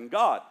faith I have in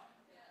God.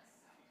 Yes.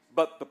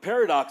 But the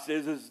paradox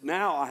is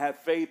now I have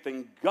faith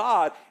in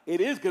God.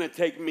 It is going to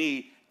take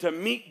me to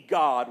meet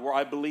God where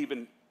I believe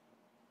in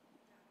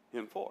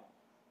him for.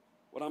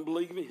 What I'm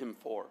believing him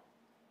for.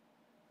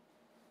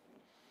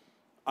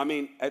 I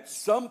mean, at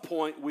some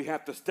point we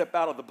have to step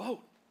out of the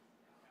boat.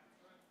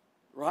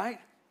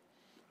 Right?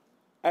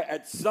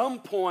 At some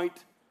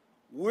point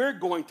we're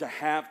going to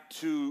have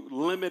to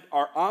limit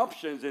our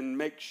options and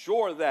make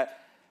sure that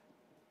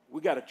we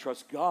got to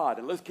trust God,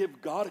 and let's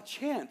give God a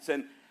chance.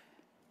 And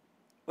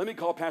let me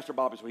call Pastor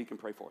Bobby so he can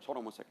pray for us. Hold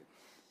on one second.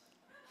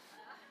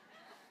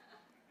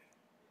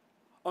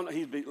 Oh, no,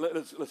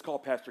 let's call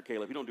Pastor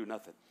Caleb. He don't do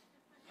nothing.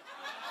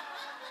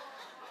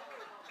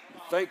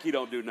 You think he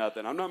don't do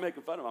nothing. I'm not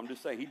making fun of him. I'm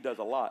just saying he does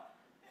a lot.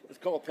 Let's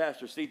call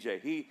Pastor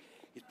CJ.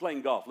 He's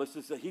playing golf. Let's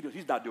just say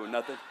he's not doing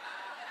nothing.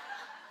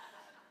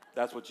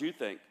 That's what you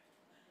think.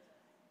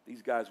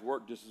 These guys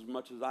work just as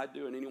much as I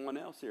do and anyone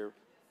else here.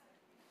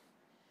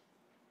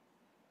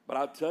 But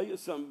I'll tell you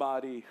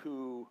somebody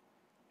who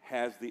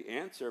has the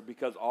answer,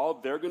 because all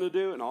they're going to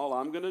do and all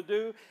I'm going to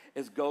do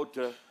is go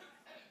to.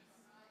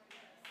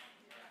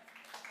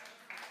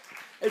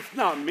 It's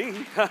not me.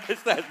 It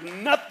has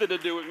nothing to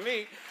do with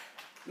me.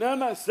 Now, I'm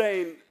not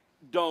saying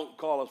don't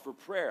call us for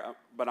prayer,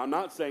 but I'm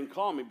not saying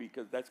call me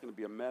because that's going to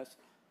be a mess.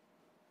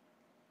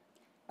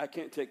 I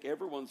can't take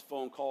everyone's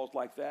phone calls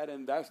like that,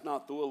 and that's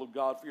not the will of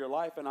God for your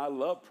life, and I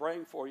love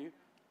praying for you,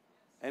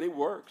 and it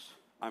works.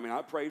 I mean,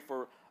 I prayed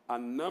for a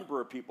number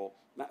of people.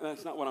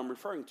 That's not what I'm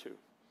referring to.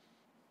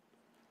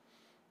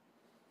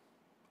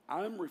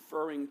 I'm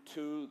referring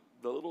to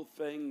the little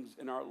things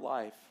in our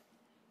life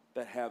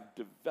that have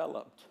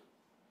developed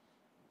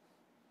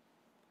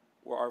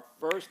where our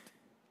first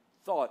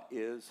thought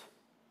is,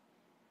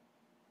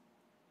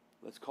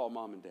 let's call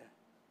mom and dad.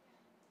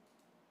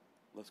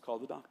 Let's call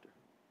the doctor.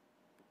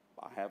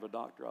 I have a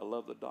doctor. I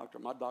love the doctor.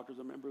 My doctor's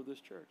a member of this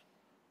church.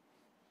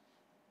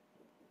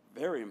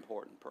 Very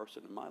important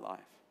person in my life.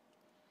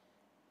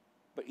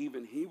 But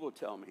even he will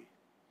tell me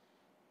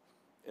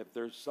if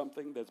there's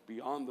something that's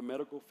beyond the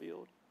medical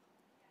field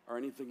or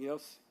anything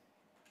else,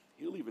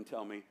 he'll even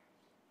tell me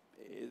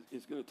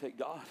it's going to take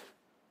God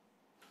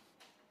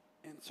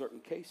in certain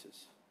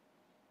cases.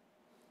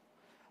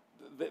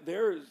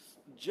 There's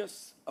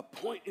just a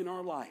point in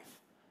our life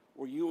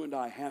where you and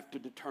I have to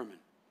determine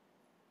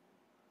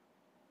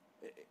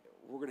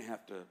we're going to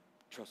have to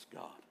trust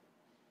God.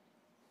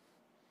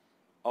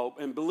 Oh,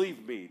 and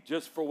believe me,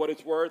 just for what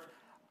it's worth,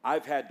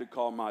 I've had to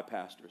call my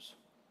pastors.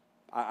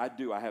 I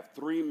do. I have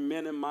 3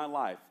 men in my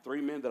life, 3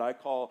 men that I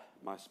call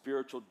my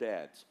spiritual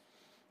dads.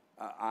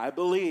 I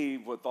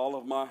believe with all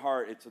of my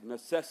heart it's a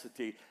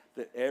necessity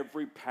that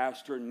every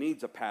pastor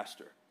needs a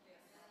pastor.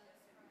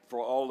 For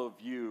all of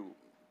you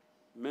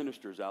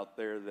ministers out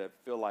there that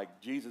feel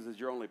like Jesus is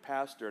your only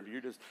pastor and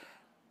you're just,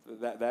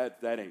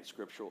 that ain't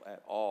scriptural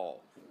at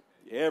all.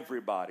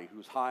 Everybody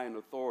who's high in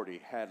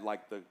authority had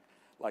like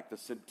the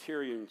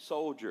centurion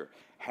soldier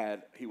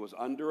he was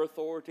under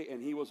authority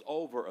and he was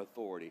over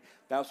authority.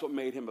 That's what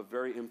made him a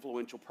very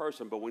influential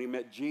person. But when he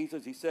met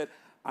Jesus, he said,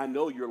 I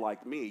know you're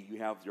like me. You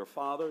have your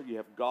Father, you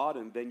have God,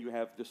 and then you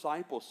have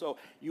disciples. So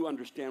you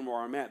understand where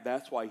I'm at.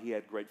 That's why he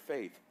had great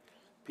faith.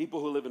 People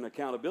who live in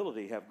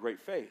accountability have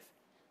great faith.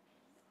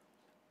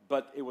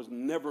 But it was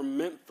never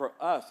meant for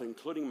us,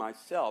 including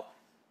myself,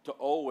 to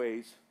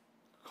always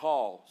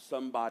call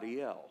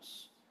somebody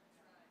else.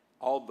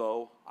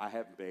 Although I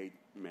have made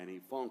many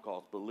phone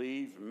calls.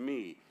 Believe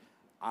me,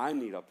 I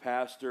need a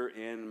pastor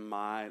in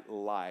my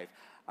life.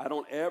 I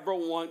don't ever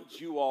want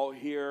you all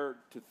here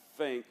to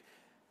think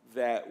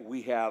that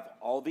we have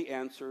all the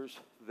answers,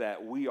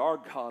 that we are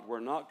God, we're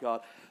not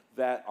God,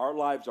 that our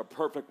lives are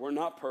perfect, we're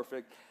not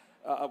perfect,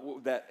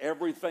 that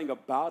everything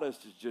about us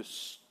is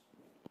just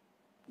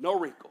no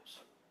wrinkles.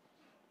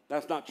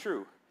 That's not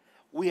true.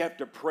 We have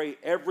to pray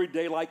every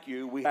day like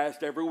you. We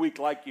fast every week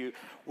like you.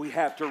 We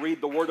have to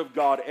read the Word of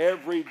God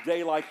every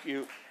day like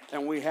you.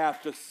 And we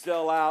have to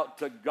sell out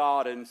to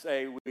God and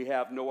say we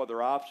have no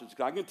other options.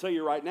 I can tell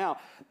you right now,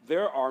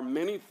 there are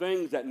many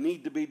things that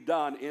need to be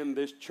done in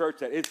this church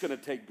that it's going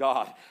to take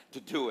God to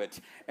do it.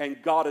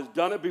 And God has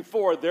done it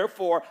before.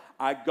 Therefore,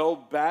 I go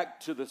back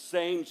to the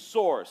same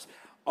source.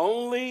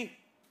 Only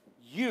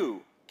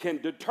you can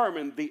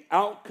determine the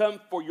outcome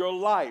for your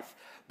life.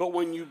 But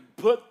when you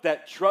put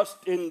that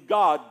trust in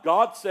God,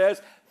 God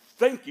says,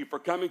 thank you for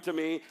coming to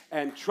me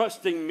and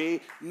trusting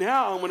me.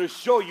 Now I'm going to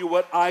show you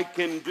what I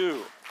can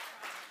do.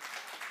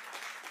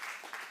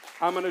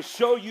 I'm going to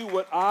show you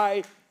what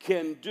I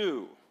can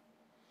do.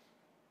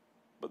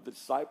 But the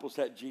disciples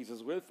had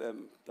Jesus with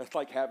them. That's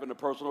like having a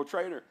personal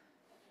trainer.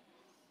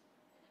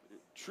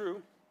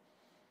 True.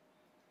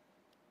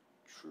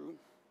 True.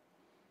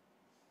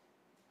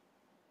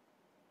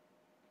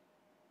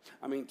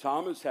 I mean,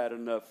 Thomas had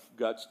enough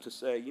guts to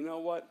say, you know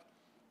what?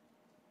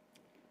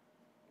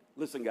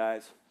 Listen,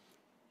 guys,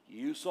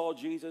 you saw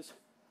Jesus.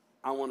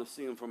 I want to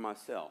see him for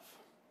myself.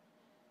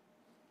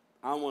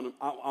 I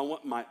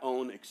want my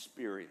own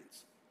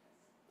experience.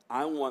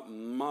 I want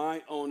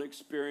my own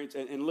experience.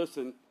 And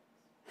listen,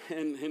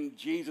 and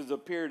Jesus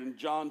appeared in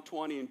John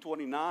 20 and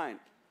 29.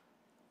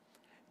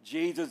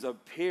 Jesus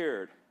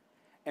appeared,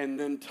 and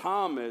then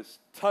Thomas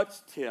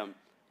touched him,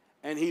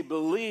 and he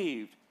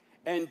believed.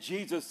 And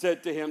Jesus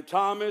said to him,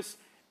 Thomas,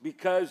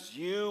 because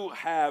you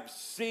have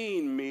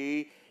seen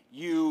me,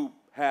 you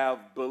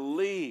have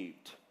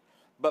believed.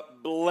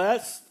 But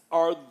blessed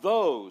are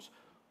those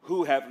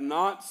who have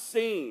not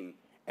seen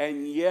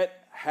and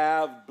yet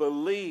have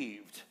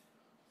believed.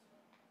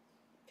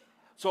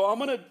 So I'm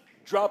going to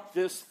drop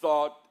this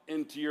thought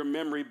into your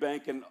memory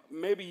bank, and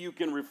maybe you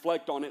can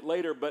reflect on it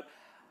later, but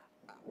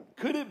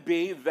could it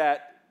be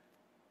that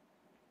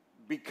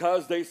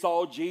because they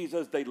saw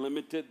Jesus, they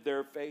limited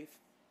their faith?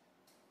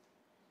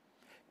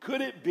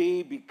 Could it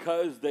be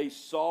because they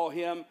saw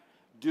him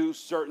do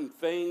certain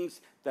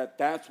things that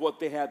that's what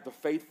they had the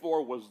faith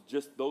for, was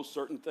just those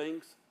certain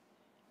things?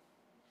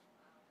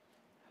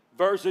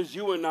 Versus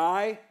you and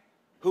I,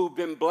 who've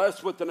been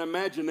blessed with an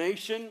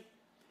imagination,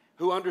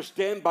 who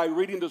understand by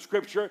reading the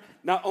scripture,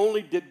 not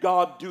only did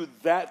God do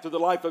that through the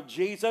life of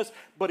Jesus,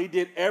 but he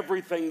did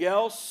everything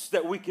else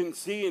that we can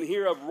see and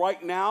hear of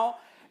right now,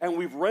 and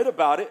we've read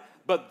about it,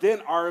 but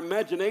then our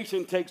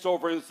imagination takes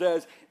over and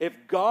says, if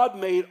God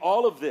made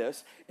all of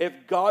this, if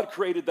God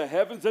created the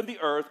heavens and the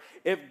earth,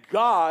 if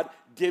God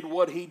did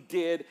what he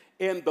did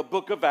in the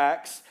book of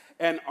Acts,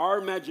 and our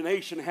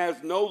imagination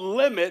has no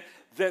limit,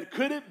 then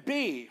could it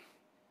be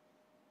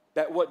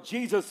that what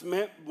Jesus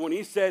meant when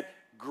he said,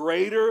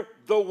 greater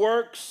the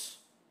works?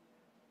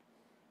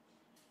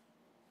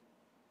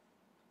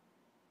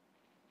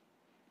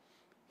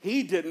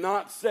 He did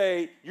not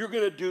say, you're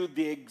going to do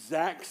the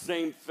exact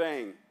same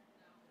thing.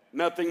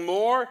 Nothing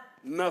more,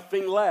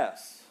 nothing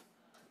less.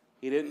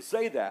 He didn't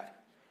say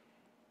that.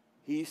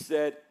 He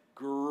said,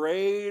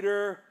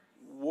 greater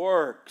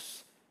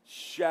works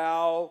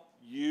shall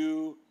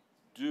you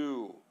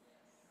do.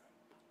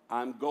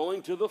 I'm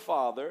going to the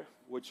Father,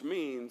 which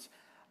means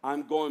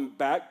I'm going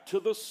back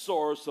to the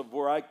source of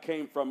where I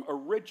came from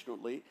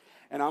originally,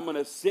 and I'm going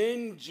to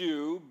send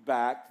you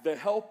back the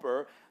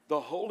Helper, the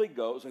Holy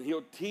Ghost, and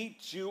he'll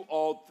teach you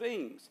all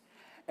things.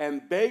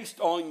 And based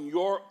on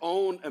your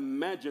own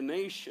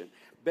imagination,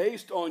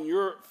 based on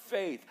your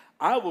faith,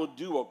 I will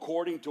do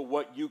according to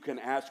what you can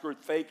ask or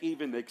think,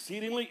 even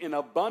exceedingly and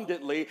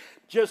abundantly.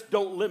 Just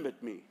don't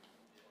limit me.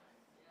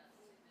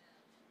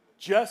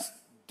 Just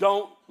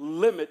don't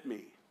limit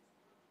me.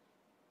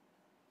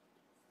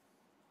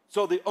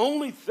 So the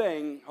only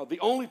thing, or the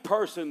only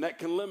person that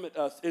can limit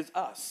us is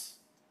us.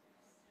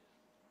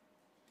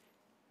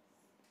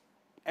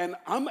 And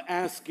I'm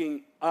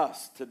asking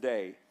us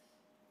today,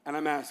 and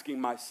I'm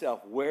asking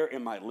myself, where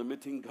am I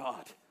limiting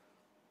God?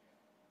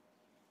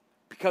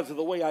 Because of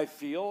the way I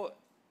feel?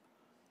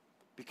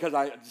 Because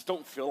I just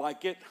don't feel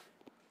like it?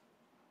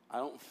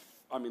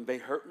 They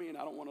hurt me, and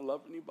I don't want to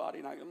love anybody,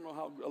 and I don't know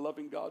how a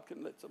loving God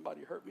can let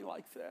somebody hurt me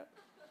like that.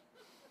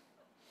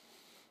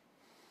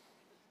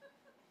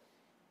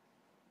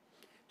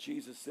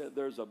 Jesus said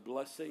there's a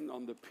blessing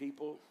on the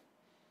people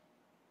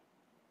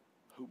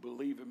who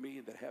believe in me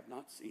that have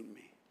not seen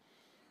me.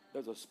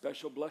 There's a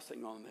special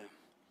blessing on them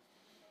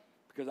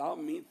because I'll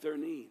meet their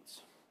needs.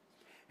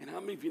 And how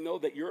many of you know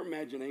that your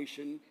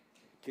imagination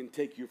can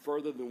take you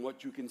further than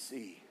what you can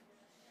see?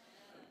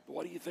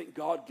 Why do you think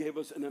God gave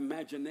us an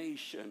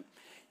imagination?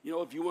 You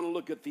know, if you want to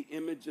look at the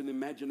image and the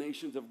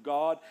imaginations of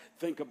God,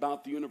 think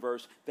about the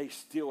universe. They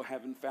still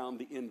haven't found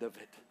the end of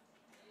it.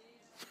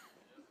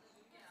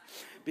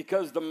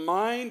 Because the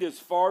mind is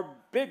far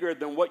bigger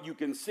than what you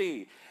can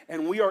see.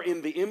 And we are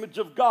in the image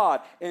of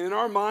God. And in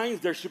our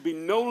minds, there should be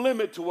no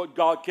limit to what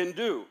God can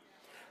do.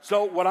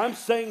 So what I'm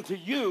saying to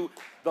you,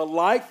 the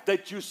life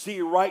that you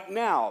see right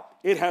now,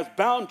 it has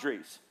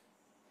boundaries.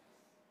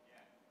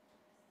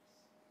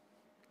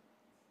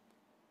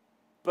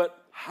 But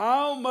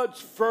how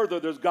much further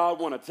does God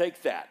want to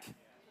take that?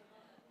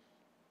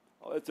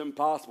 Oh, it's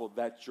impossible.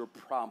 That's your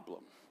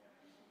problem.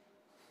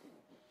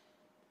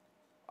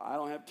 I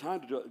don't have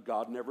time to do it.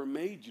 God never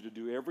made you to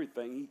do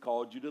everything. He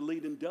called you to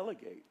lead and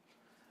delegate.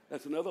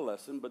 That's another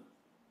lesson, but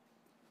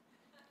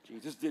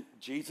Jesus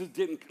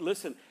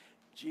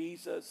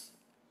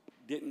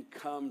didn't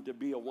come to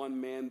be a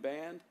one-man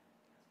band,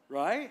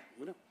 right?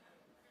 You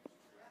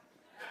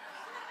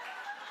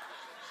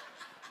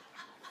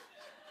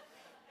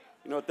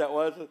know what that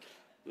was?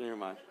 Never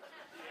mind.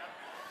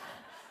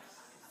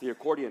 The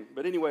accordion.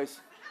 But anyways,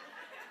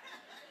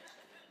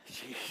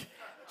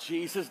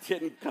 Jesus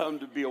didn't come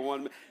to be a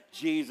one-man.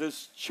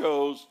 Jesus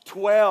chose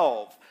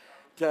 12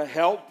 to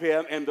help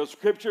him, and the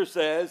scripture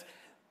says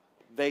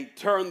they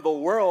turned the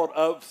world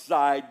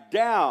upside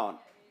down.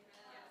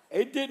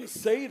 It didn't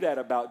say that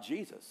about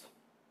Jesus.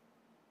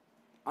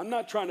 I'm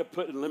not trying to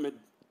put and limit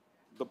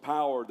the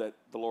power that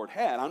the Lord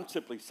had. I'm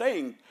simply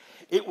saying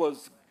it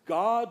was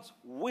God's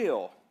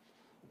will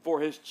for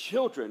his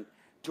children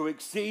to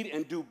exceed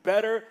and do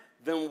better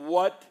than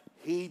what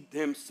he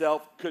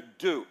himself could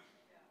do.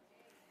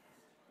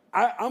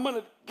 I'm going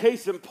to,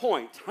 case in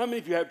point, how many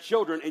of you have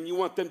children and you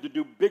want them to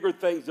do bigger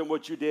things than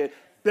what you did,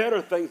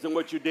 better things than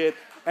what you did,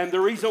 and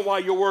the reason why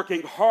you're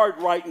working hard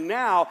right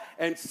now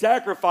and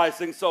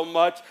sacrificing so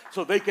much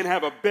so they can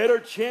have a better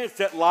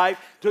chance at life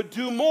to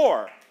do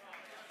more?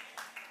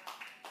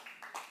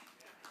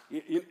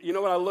 You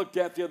know what I looked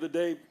at the other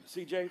day,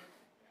 CJ?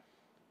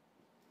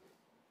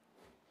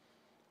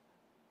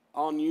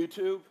 On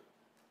YouTube.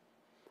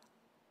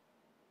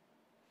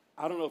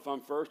 I don't know if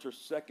I'm first or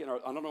second, or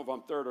I don't know if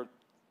I'm third or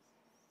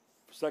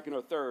second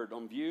or third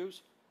on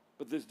views,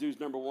 but this dude's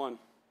number one.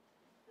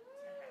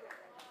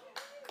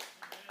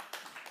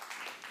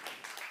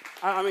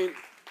 I mean,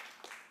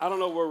 I don't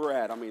know where we're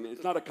at. I mean,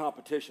 it's not a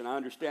competition. I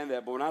understand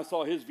that. But when I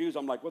saw his views,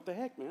 I'm like, what the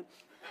heck, man?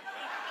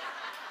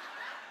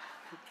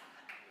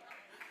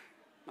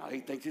 No,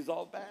 he thinks he's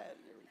all bad.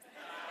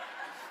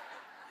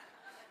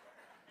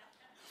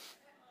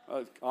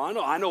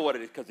 I know what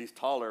it is because he's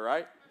taller,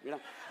 right? You know.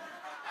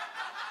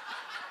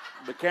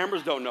 The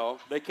cameras don't know.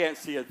 They can't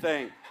see a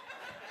thing.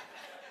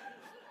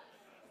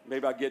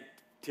 Maybe I'll get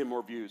 10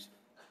 more views.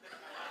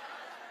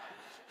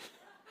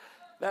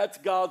 That's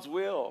God's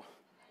will.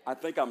 I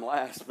think I'm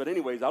last, but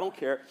anyways, I don't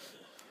care.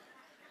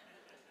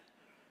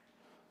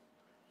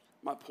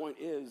 My point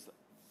is,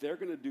 they're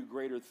going to do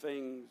greater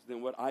things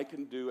than what I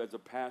can do as a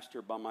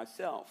pastor by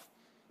myself.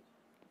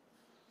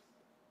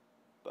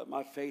 But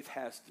my faith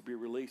has to be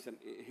released. And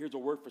here's a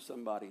word for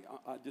somebody.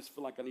 I just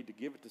feel like I need to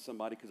give it to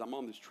somebody because I'm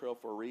on this trail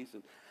for a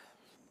reason.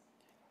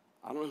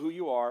 I don't know who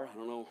you are. I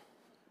don't know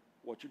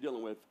what you're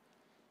dealing with.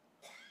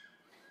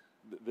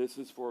 This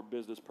is for a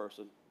business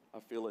person. I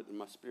feel it in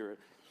my spirit.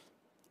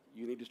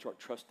 You need to start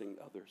trusting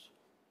others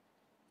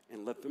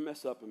and let them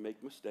mess up and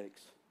make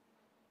mistakes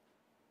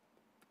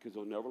because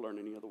they'll never learn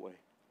any other way.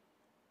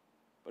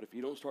 But if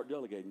you don't start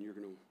delegating, you're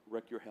going to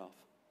wreck your health.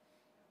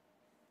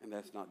 And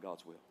that's not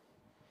God's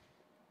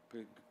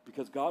will.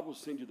 Because God will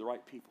send you the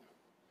right people.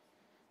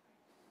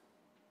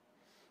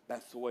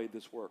 That's the way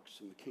this works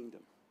in the kingdom.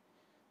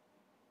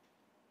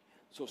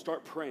 So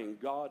start praying,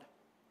 God,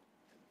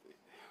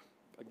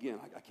 again,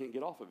 I can't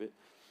get off of it.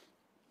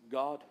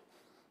 God,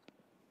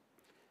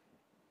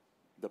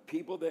 the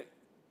people that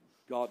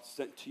God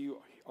sent to you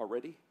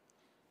already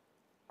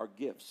are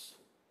gifts.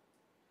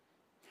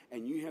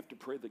 And you have to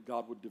pray that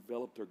God would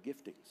develop their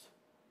giftings.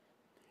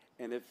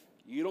 And if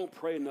you don't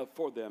pray enough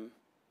for them,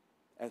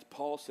 as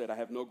Paul said, I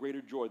have no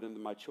greater joy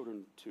than my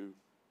children to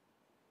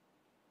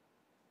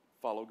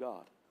follow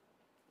God.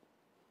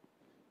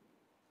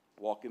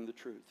 Walk in the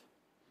truth.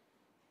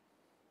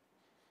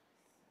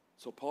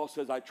 So Paul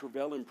says, I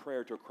travail in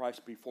prayer till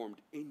Christ be formed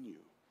in you.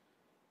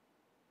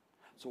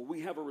 So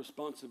we have a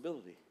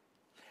responsibility.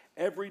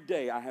 Every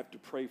day I have to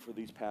pray for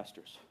these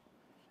pastors.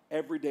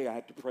 Every day I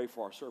have to pray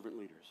for our servant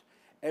leaders.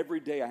 Every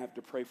day I have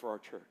to pray for our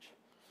church.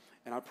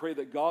 And I pray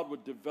that God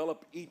would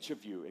develop each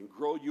of you and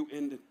grow you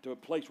into a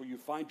place where you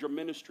find your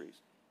ministries.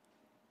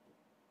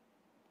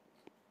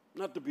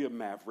 Not to be a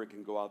maverick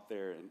and go out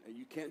there, and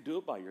you can't do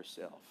it by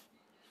yourself.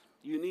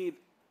 You need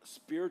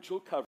spiritual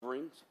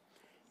coverings.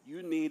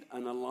 You need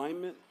an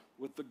alignment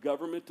with the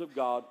government of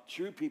God,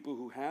 true people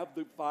who have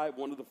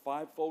one of the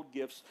fivefold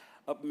gifts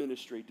of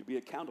ministry to be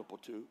accountable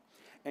to.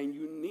 And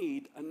you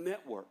need a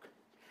network.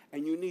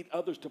 And you need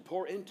others to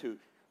pour into.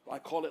 I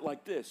call it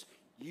like this.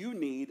 You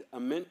need a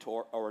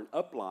mentor or an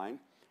upline,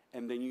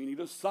 and then you need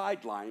a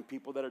sideline,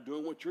 people that are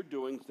doing what you're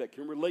doing that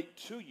can relate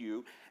to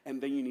you, and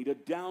then you need a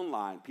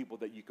downline, people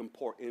that you can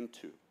pour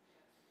into.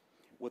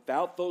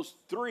 Without those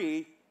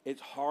three, it's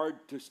hard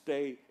to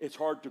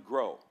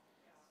grow.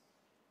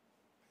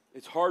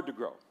 It's hard to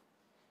grow.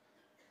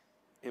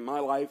 In my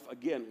life,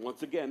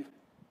 once again,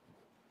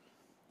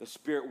 the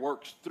Spirit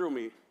works through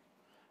me,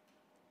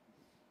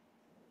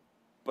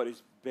 but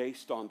it's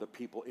based on the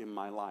people in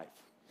my life.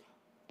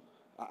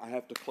 I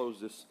have to close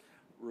this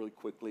really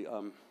quickly.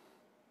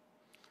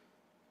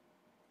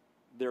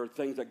 There are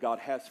things that God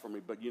has for me,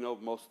 but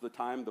most of the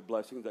time, the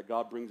blessings that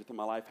God brings into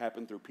my life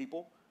happen through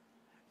people.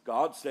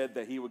 God said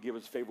that he would give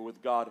us favor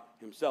with God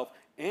himself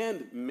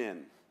and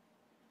men.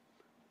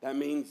 That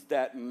means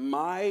that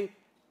my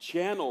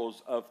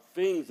channels of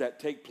things that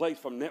take place,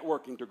 from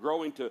networking to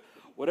growing to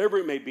whatever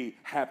it may be,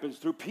 happens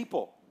through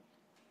people.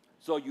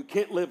 So you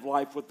can't live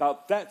life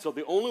without that. So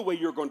the only way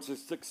you're going to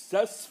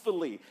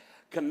successfully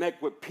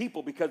connect with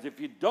people, because if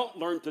you don't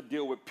learn to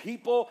deal with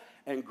people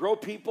and grow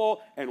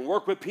people and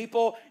work with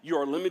people, you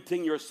are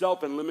limiting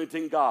yourself and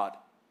limiting God.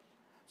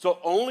 So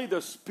only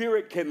the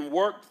Spirit can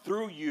work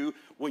through you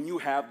when you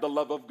have the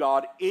love of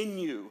God in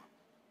you.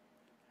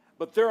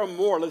 But there are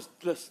more.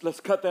 Let's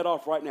cut that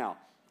off right now.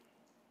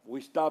 We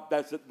stop.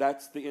 That's it.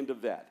 That's the end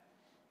of that.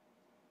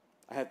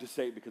 I have to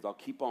say it because I'll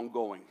keep on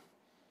going.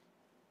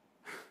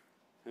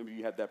 Maybe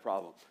you have that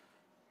problem,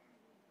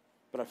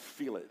 but I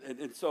feel it,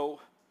 and so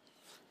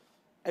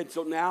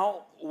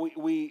now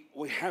we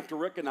have to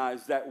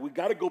recognize that we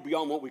got to go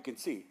beyond what we can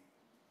see.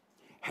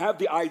 Have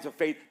the eyes of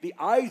faith. The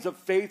eyes of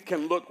faith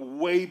can look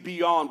way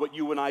beyond what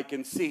you and I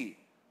can see.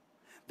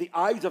 The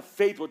eyes of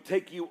faith will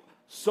take you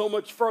so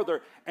much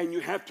further, and you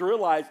have to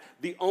realize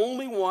the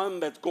only one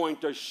that's going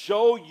to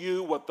show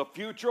you what the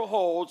future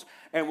holds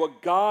and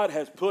what God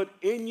has put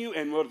in you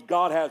and what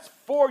God has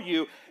for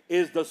you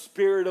is the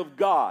Spirit of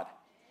God.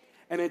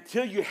 And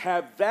until you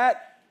have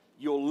that,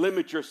 you'll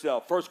limit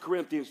yourself. 1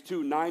 Corinthians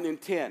 2, 9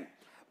 and 10.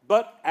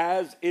 But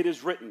as it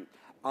is written,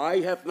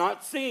 eye hath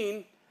not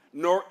seen,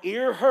 nor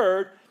ear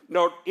heard,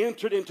 nor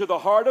entered into the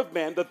heart of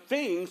man the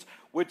things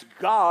which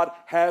God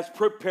has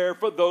prepared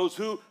for those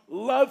who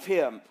love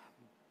him.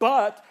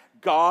 But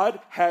God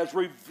has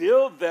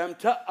revealed them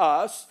to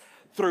us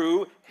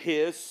through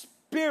his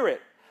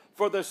Spirit.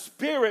 For the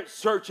Spirit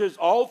searches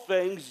all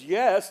things,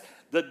 yes,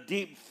 the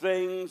deep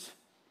things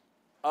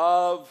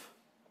of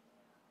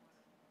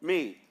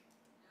me,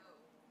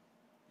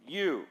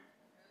 you,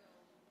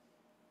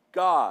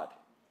 God.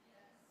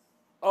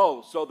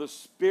 Oh, so the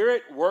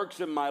Spirit works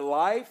in my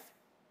life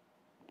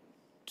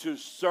to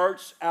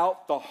search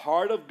out the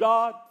heart of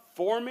God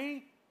for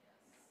me?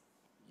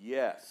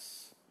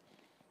 Yes.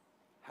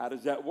 How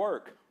does that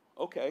work?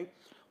 Okay,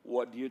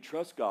 what do you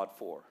trust God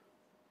for?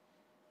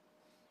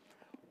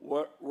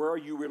 Where are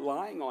you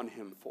relying on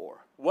him for?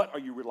 What are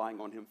you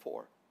relying on him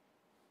for?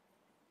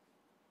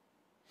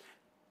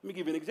 Let me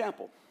give you an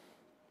example.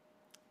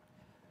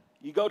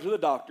 You go to the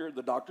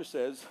doctor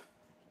says,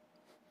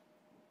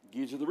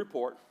 gives you the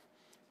report.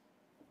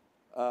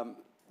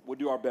 We'll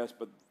do our best,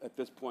 but at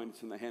this point,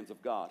 it's in the hands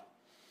of God.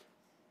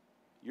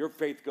 Your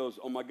faith goes,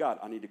 oh my God,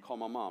 I need to call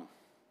my mom.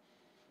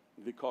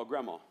 I need to call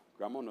grandma.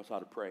 Grandma knows how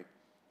to pray.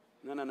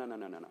 No.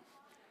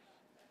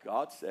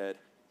 God said,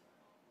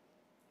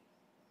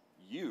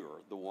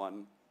 you're the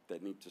one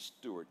that needs to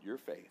steward your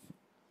faith.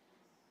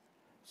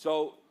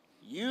 So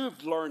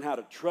you've learned how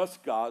to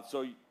trust God,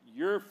 so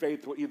your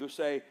faith will either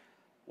say,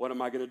 what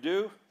am I going to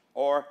do?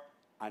 Or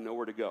I know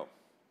where to go.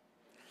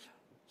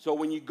 So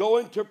when you go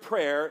into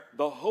prayer,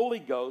 the Holy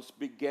Ghost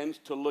begins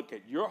to look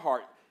at your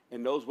heart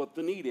and knows what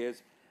the need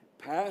is,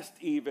 past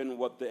even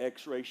what the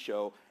x-rays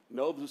show.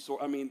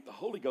 The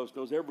Holy Ghost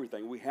knows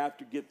everything. We have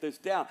to get this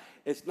down.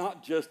 It's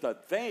not just a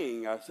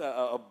thing,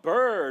 a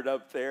bird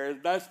up there.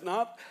 That's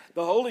not,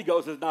 the Holy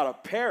Ghost is not a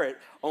parrot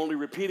only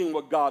repeating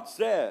what God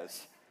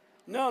says.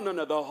 No.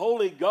 The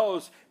Holy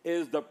Ghost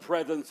is the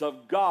presence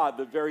of God,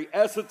 the very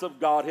essence of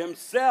God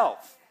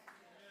himself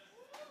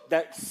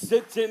that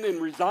sits in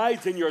and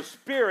resides in your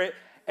spirit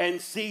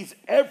and sees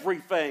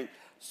everything.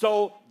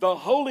 So the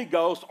Holy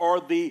Ghost, or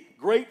the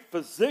great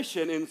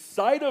physician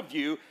inside of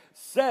you,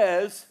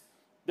 says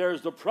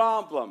there's the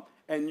problem.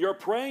 And you're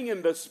praying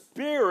in the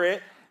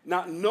Spirit,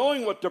 not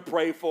knowing what to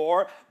pray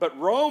for, but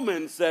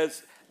Romans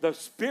says the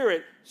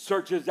Spirit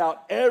searches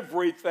out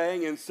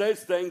everything and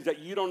says things that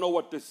you don't know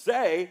what to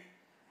say,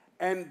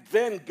 and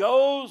then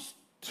goes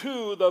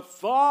to the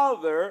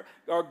Father,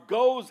 or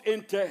goes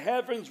into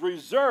heaven's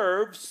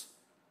reserves,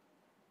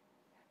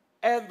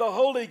 and the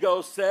Holy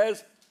Ghost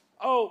says,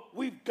 oh,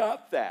 we've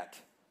got that.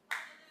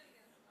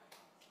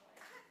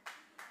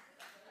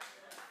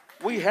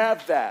 We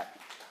have that.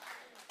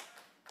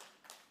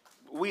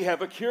 We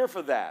have a cure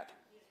for that.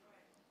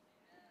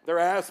 They're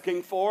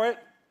asking for it.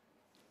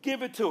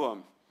 Give it to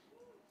them.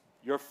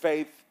 Your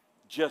faith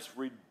just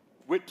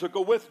took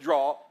a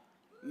withdrawal,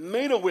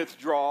 made a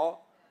withdrawal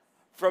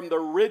from the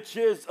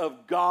riches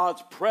of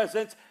God's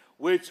presence,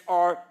 which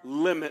are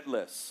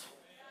limitless.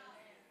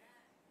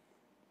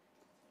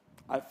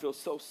 I feel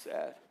so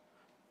sad.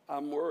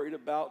 I'm worried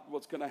about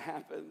what's going to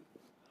happen.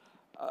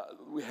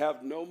 We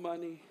have no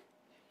money.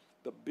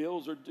 The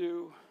bills are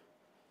due.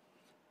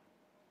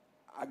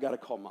 I got to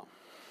call mom.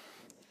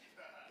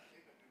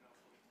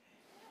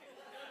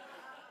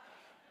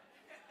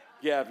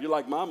 Yeah, if you're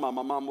like my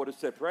mom would have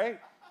said, pray.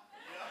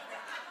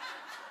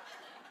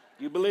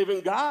 You believe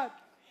in God.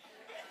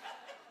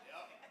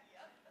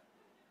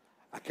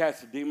 I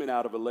cast a demon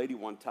out of a lady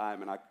one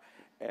time,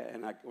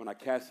 and when I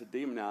cast the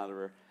demon out of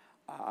her,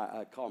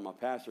 I called my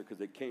pastor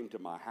because it came to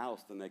my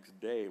house the next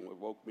day and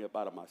woke me up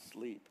out of my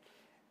sleep.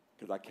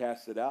 Because I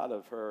cast it out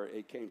of her,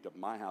 it came to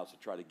my house to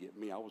try to get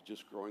me. I was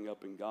just growing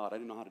up in God. I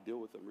didn't know how to deal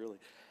with them, really.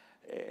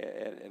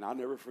 And I'll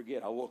never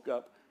forget, I woke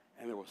up,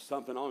 and there was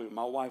something on me.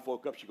 My wife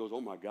woke up. She goes, oh,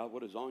 my God,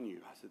 what is on you?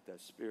 I said,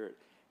 that spirit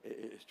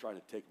is trying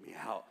to take me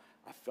out.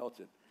 I felt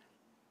it.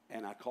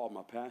 And I called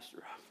my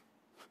pastor.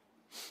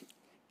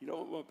 You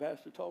know what my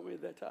pastor told me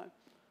at that time?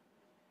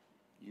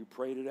 You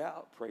prayed it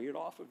out. Pray it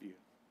off of you.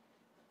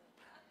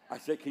 I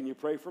said, can you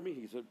pray for me?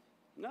 He said,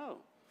 no.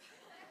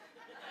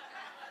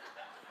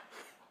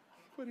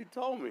 That's what he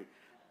told me.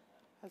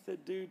 I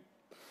said, dude,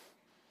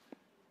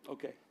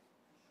 okay.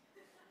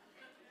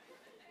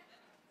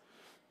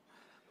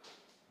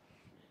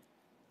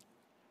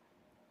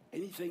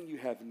 Anything you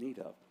have need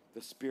of,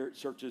 the Spirit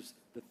searches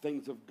the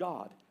things of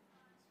God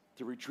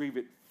to retrieve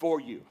it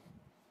for you.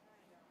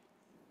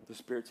 The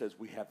Spirit says,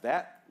 we have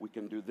that, we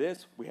can do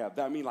this, we have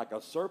that. I mean, like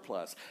a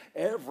surplus,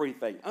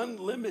 everything,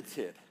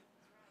 unlimited.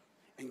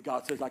 And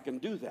God says, I can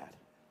do that.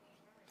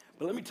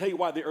 But let me tell you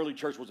why the early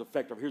church was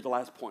effective. Here's the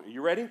last point. Are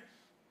you ready?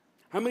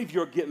 How many of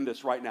you are getting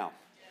this right now?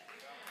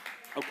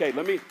 Okay,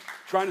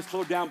 trying to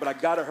slow down, but I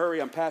got to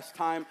hurry. I'm past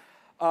time.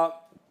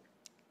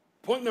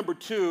 Point number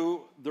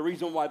 2, the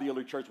reason why the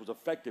early church was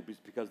effective is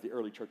because the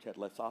early church had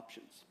less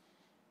options.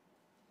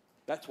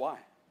 That's why.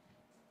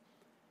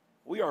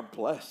 We are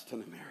blessed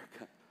in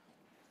America.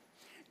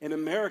 In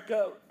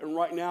America, and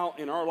right now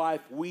in our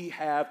life, we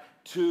have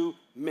too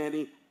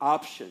many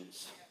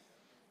options.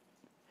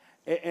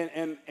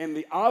 And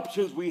the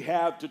options we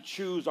have to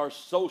choose our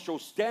social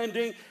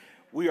standing,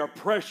 we are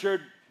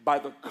pressured by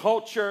the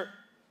culture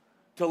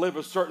to live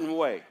a certain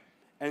way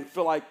and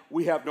feel like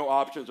we have no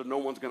options or no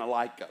one's going to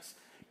like us.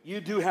 You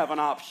do have an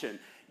option.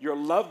 You're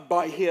loved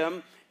by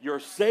Him, you're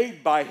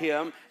saved by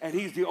Him, and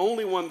He's the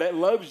only one that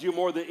loves you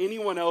more than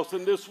anyone else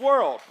in this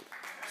world.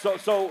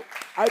 So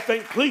I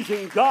think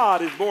pleasing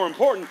God is more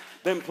important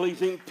than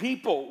pleasing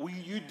people.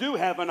 You do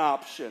have an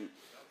option.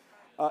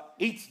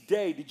 Each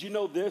day, did you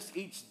know this?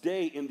 Each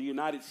day in the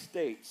United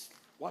States,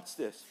 watch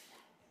this,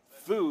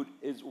 food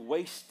is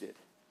wasted.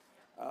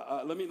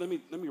 Let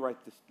me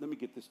write this. Let me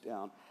get this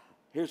down.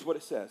 Here's what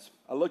it says.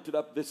 I looked it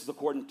up. This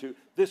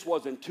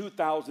was in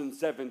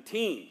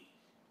 2017.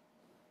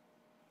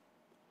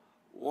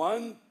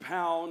 1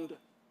 pound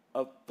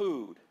of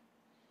food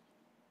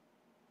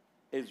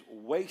is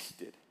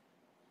wasted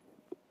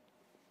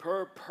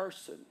per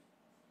person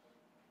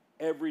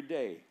every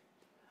day,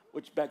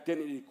 which back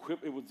then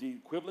it was the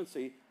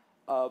equivalency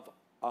of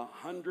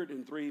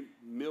 103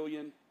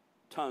 million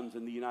tons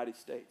in the United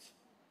States.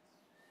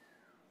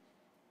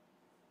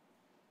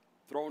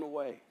 Thrown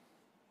away.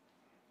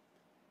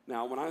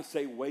 Now, when I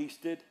say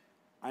wasted,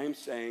 I am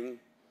saying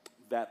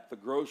that the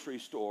grocery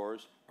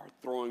stores are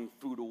throwing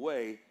food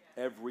away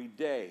every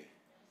day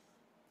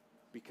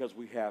because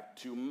we have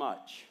too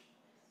much.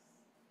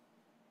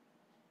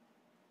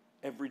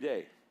 Every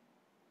day.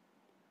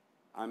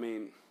 I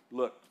mean,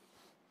 look,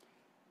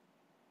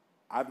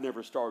 I've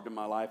never starved in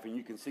my life, and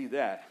you can see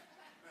that.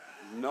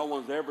 No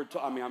one's ever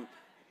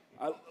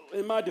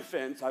in my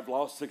defense, I've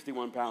lost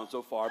 61 pounds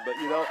so far, but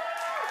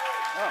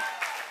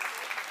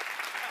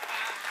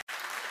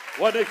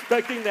wasn't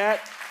expecting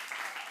that.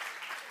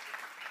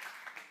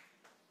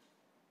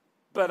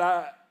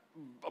 But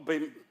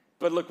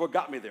look what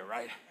got me there,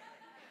 right?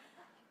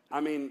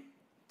 I mean,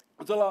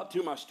 there's a lot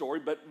to my story,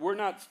 but we're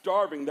not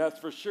starving, that's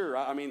for sure.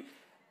 I mean,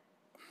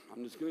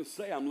 I'm just going to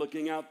say, I'm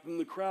looking out in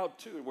the crowd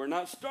too. We're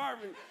not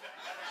starving.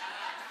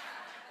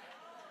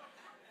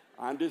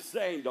 I'm just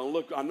saying, don't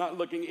look. I'm not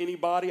looking at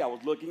anybody. I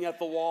was looking at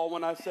the wall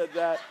when I said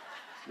that.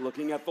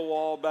 Looking at the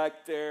wall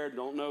back there.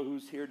 Don't know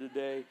who's here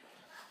today.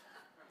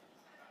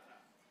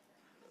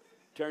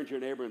 Turn to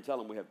your neighbor and tell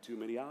them we have too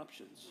many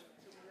options.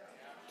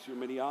 Too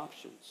many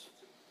options.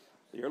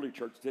 The early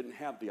church didn't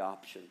have the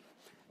option.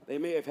 They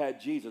may have had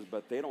Jesus,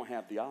 but they don't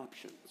have the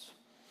options.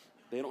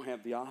 They don't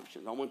have the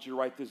options. I want you to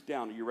write this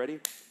down. Are you ready?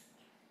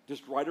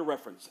 Just write a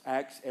reference.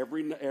 Acts,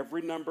 every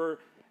number,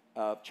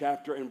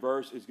 chapter and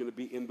verse is going to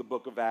be in the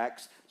book of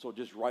Acts. So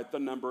just write the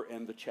number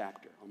and the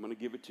chapter. I'm going to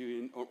give it to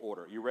you in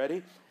order. You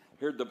ready?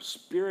 Here, the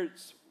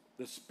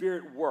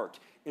Spirit worked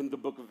in the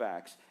book of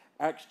Acts.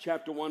 Acts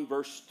chapter 1,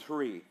 verse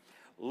 3.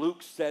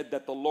 Luke said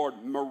that the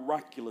Lord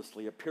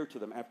miraculously appeared to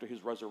them after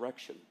his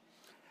resurrection.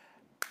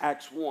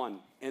 Acts 1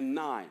 and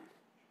 9.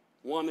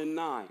 1 and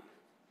 9.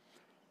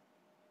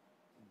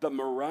 The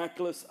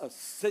miraculous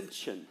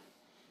ascension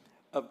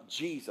of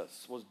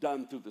Jesus was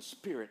done through the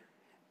Spirit,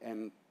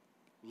 and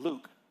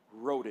Luke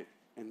wrote it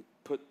and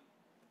put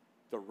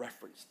the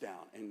reference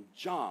down, and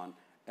John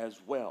as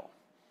well.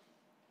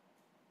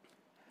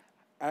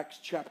 Acts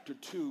chapter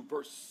 2,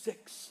 verse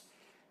 6.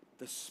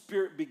 The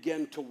Spirit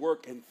began to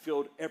work and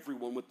filled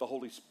everyone with the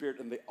Holy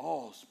Spirit, and they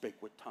all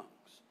spake with tongues.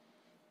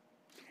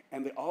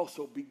 and they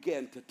also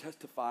began to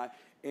testify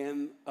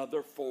in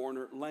other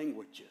foreigner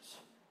languages.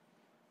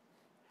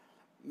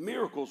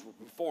 Miracles were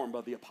performed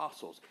by the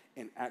apostles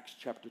in Acts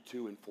chapter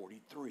 2 and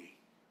 43.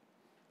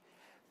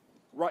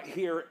 Right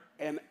here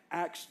in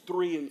Acts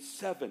 3 and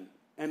 7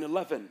 and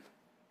 11,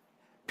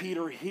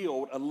 Peter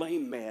healed a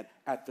lame man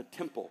at the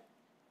temple.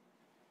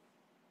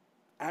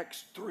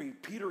 Acts 3,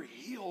 Peter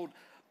healed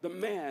the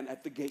man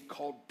at the gate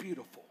called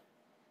Beautiful.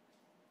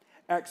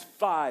 Acts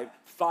 5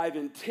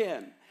 and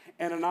 10,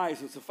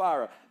 Ananias and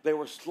Sapphira, they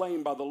were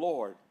slain by the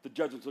Lord. The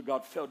judgments of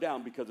God fell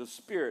down because the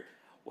Spirit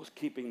was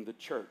keeping the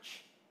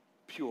church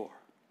pure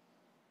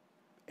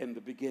in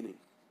the beginning.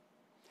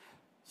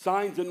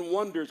 Signs and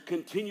wonders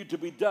continued to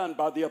be done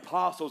by the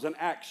apostles in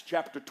Acts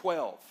chapter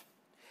 12.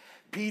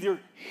 Peter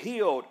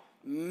healed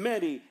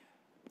many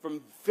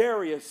from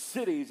various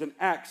cities in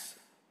Acts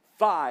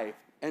 5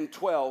 and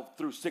 12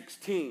 through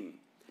 16.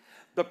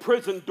 The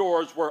prison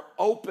doors were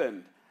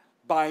opened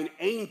by an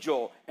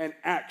angel in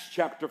Acts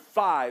chapter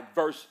 5,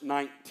 verse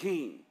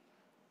 19.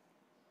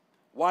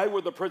 Why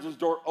were the prison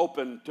doors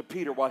open to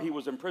Peter while he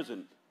was in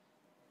prison?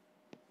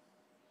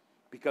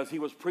 Because he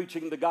was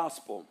preaching the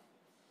gospel,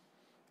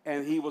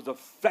 and he was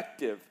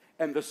effective,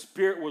 and the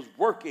Spirit was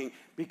working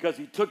because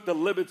he took the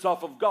limits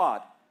off of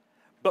God.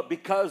 But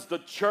because the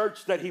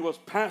church that he was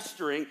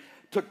pastoring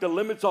took the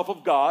limits off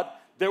of God,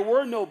 there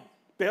were no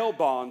bail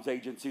bonds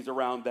agencies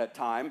around that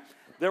time.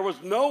 There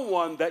was no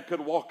one that could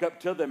walk up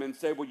to them and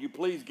say, will you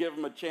please give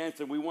them a chance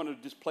and we want to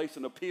just place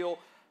an appeal?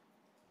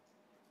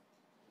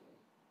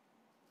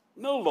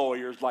 No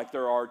lawyers like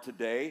there are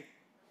today.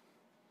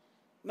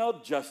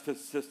 No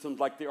justice systems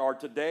like there are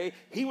today.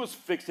 He was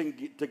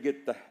fixing to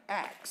get the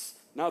axe,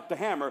 not the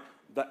hammer,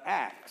 the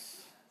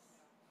axe.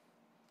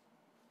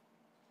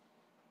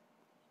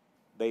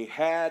 They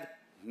had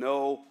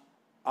no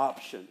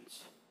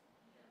options.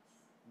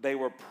 They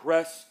were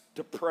pressed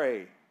to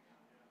pray.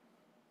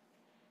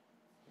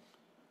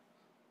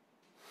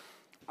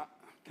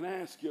 Can I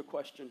ask you a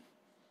question?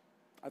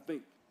 I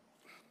think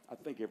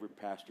every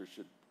pastor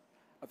should.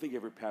 I think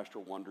every pastor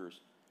wonders.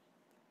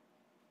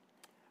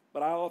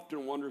 But I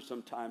often wonder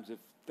sometimes if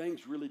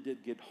things really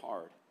did get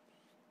hard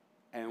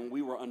and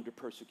we were under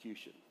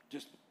persecution.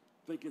 Just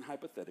thinking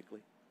hypothetically,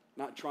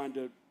 not trying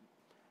to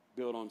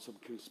build on some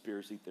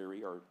conspiracy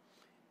theory or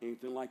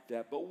anything like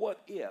that. But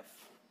what if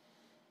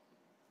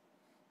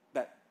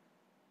that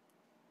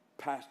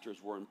pastors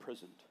were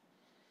imprisoned?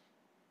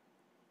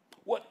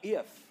 What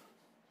if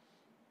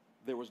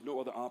there was no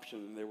other option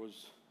and there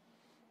was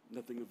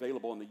nothing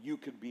available and that you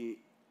could be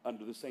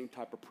under the same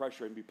type of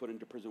pressure and be put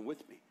into prison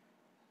with me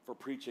for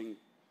preaching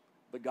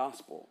the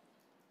gospel,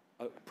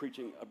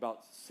 preaching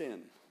about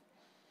sin?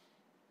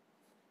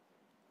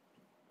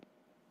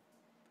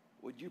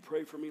 Would you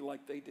pray for me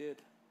like they did?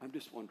 I'm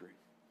just wondering.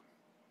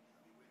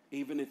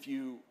 Even if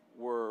you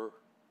were,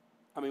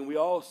 we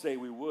all say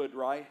we would,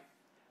 right?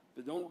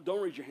 But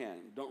don't raise your hand.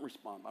 Don't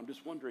respond. I'm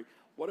just wondering,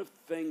 what if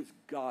things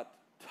got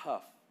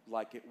tough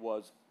like it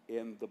was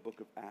in the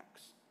book of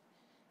Acts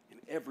and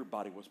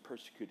everybody was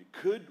persecuted?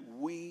 Could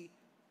we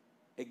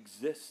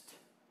exist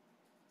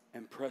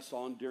and press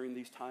on during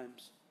these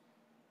times?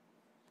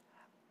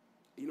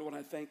 You know what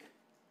I think?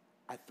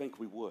 I think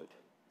we would,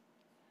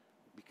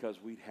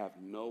 because we'd have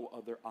no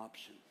other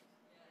option.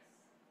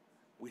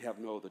 We'd have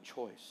no other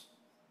choice.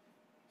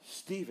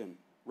 Stephen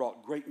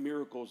wrought great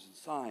miracles and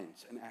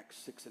signs in Acts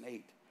 6 and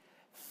 8.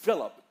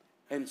 Philip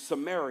in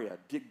Samaria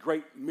did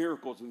great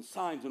miracles and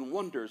signs and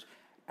wonders,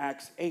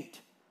 Acts 8.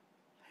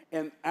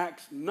 In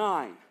Acts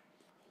 9,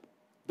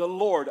 the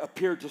Lord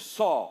appeared to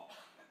Saul.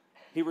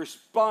 He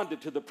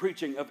responded to the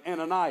preaching of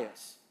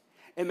Ananias.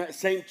 In that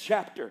same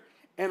chapter,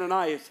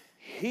 Ananias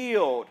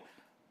healed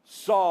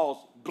Saul's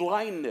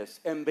blindness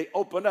and they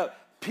opened up.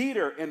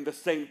 Peter, in the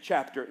same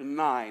chapter, in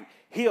 9,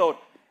 healed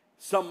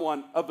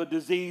someone of a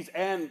disease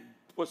and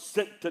was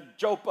sent to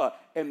Joppa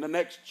in the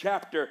next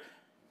chapter.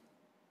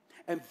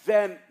 And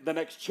then the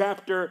next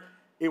chapter,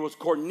 it was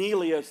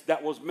Cornelius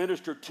that was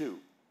ministered to.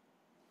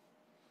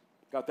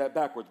 Got that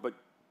backwards, but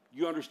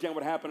you understand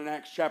what happened in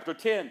Acts chapter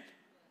 10.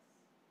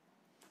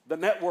 The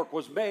network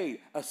was made.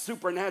 A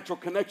supernatural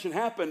connection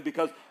happened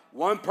because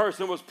one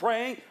person was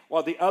praying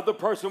while the other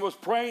person was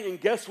praying, and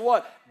guess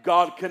what?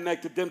 God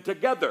connected them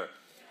together.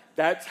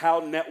 That's how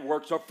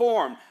networks are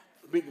formed.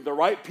 Meeting the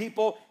right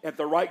people at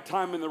the right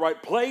time in the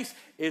right place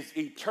is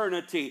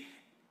eternity,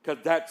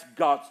 because that's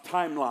God's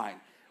timeline.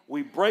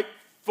 We break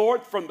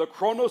forth from the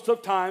chronos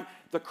of time,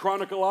 the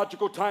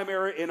chronological time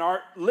area in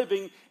our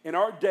living, in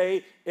our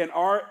day, in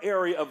our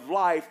area of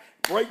life,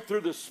 break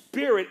through the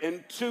Spirit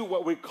into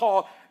what we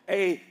call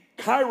a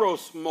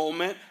kairos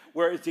moment,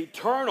 where it's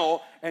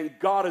eternal and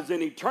God is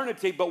in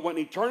eternity. But when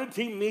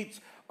eternity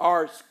meets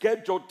our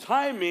scheduled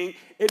timing,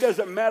 it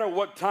doesn't matter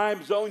what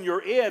time zone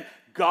you're in,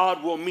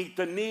 God will meet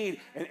the need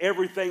and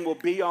everything will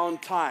be on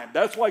time.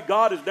 That's why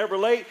God is never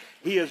late.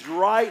 He is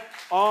right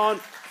on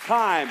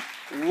time,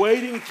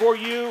 waiting for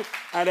you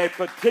at a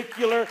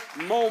particular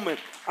moment.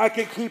 I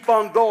can keep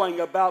on going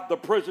about the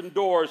prison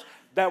doors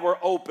that were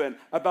open,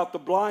 about the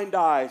blind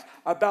eyes,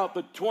 about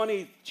the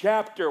 20th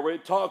chapter where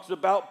it talks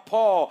about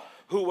Paul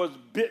who was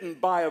bitten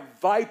by a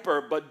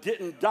viper but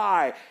didn't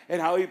die, and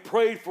how he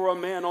prayed for a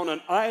man on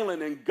an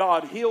island and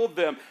God healed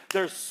them.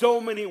 There's so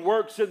many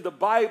works in the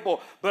Bible,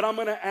 but I'm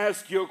going to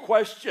ask you a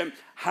question.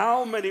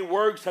 How many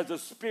works has the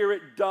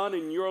Spirit done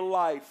in your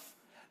life?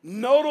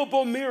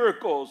 Notable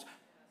miracles,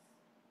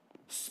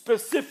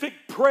 specific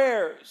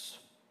prayers.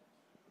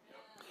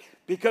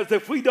 Because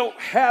if we don't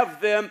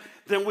have them,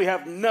 then we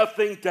have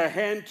nothing to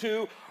hand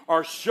to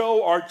or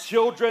show our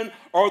children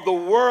or the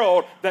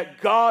world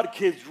that God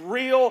is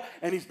real,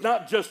 and he's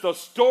not just a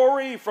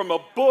story from a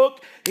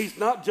book. He's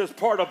not just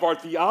part of our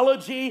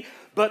theology,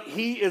 but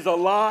he is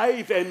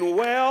alive and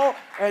well,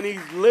 and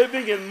he's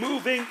living and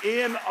moving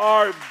in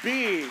our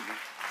being.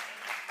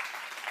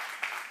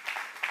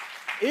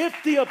 If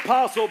the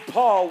Apostle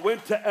Paul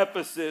went to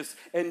Ephesus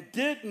and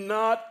did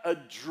not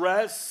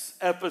address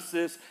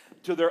Ephesus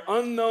to their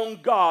unknown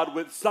God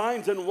with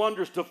signs and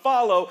wonders to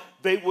follow,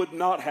 they would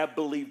not have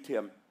believed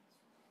him.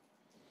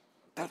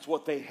 That's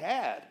what they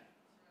had.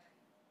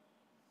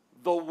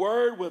 The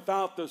word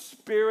without the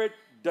Spirit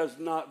does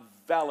not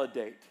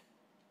validate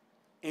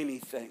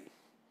anything.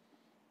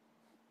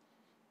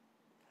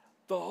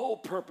 The whole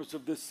purpose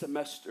of this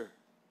semester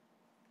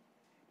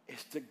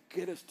is to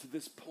get us to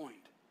this point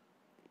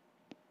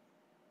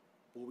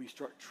where we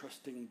start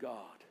trusting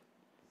God.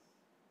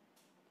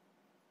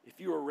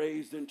 If you were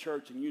raised in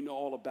church and you know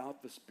all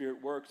about the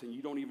Spirit works and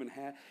you don't even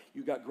have,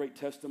 you got great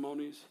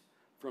testimonies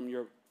from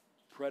your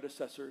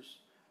predecessors,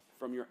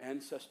 from your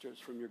ancestors,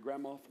 from your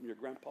grandma, from your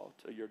grandpa,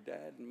 to your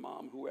dad and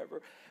mom,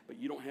 whoever, but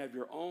you don't have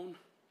your own,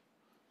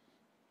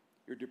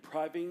 you're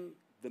depriving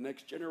the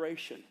next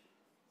generation.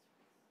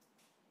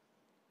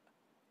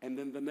 And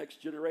then the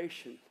next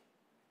generation.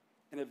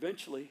 And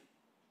eventually,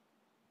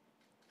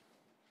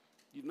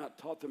 you've not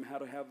taught them how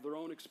to have their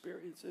own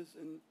experiences,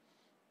 and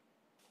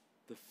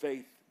the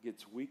faith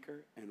gets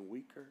weaker and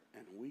weaker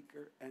and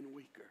weaker and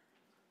weaker.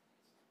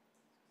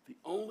 The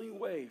only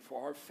way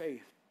for our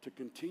faith to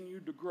continue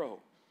to grow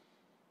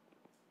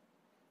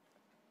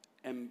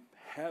and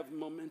have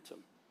momentum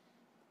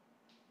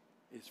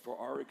is for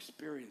our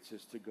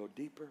experiences to go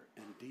deeper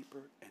and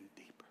deeper and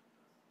deeper.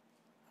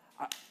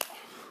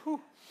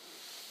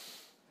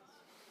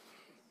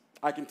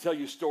 I can tell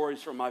you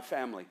stories from my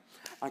family.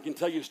 I can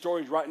tell you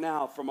stories right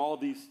now from all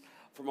these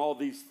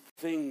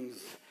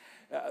things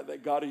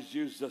that God has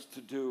used us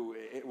to do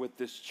with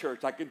this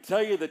church. I can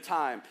tell you the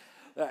time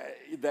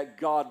that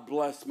God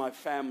blessed my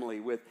family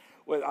with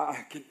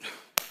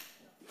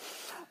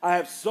I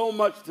have so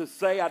much to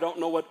say, I don't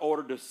know what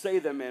order to say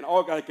them in.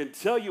 All I can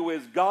tell you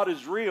is God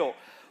is real.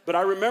 But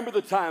I remember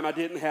the time I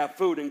didn't have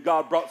food and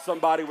God brought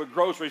somebody with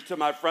groceries to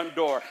my front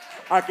door.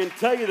 I can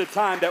tell you the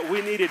time that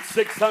we needed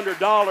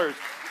 $600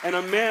 and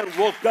a man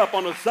woke up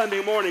on a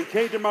Sunday morning,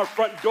 came to my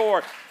front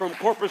door from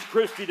Corpus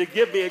Christi to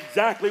give me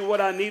exactly what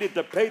I needed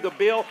to pay the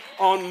bill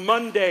on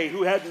Monday,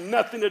 who had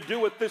nothing to do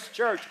with this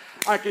church.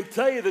 I can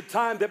tell you the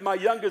time that my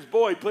youngest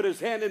boy put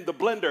his hand in the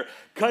blender,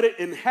 cut it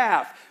in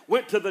half,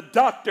 went to the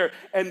doctor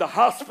and the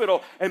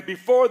hospital, and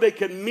before they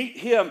could meet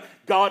him,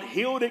 God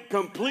healed it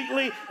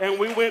completely, and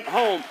we went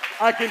home.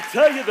 I can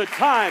tell you the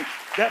time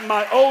that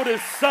my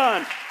oldest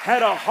son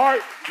had a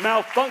heart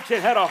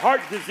malfunction, had a heart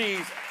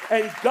disease,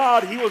 and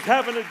God, he was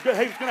going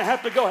to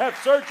have to go have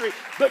surgery,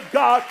 but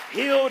God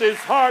healed his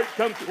heart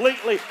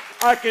completely.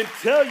 I can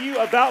tell you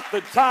about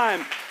the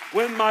time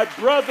when my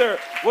brother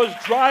was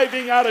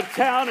driving out of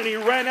town and he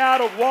ran out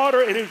of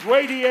water in his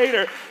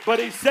radiator, but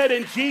he said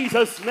in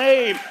Jesus'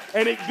 name,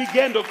 and it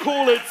began to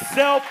cool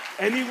itself,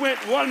 and he went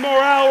one more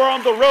hour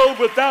on the road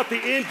without the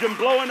engine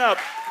blowing up.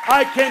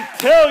 I can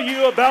tell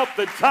you about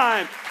the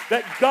time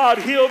that God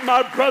healed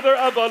my brother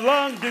of a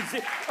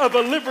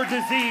liver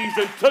disease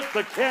and took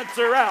the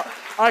cancer out.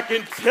 I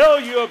can tell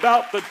you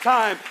about the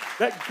time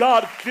that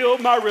God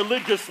filled my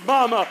religious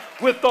mama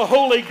with the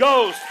Holy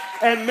Ghost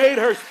and made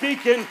her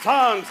speak in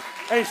tongues,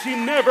 and she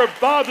never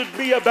bothered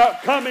me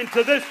about coming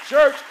to this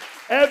church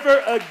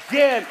ever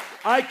again.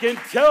 I can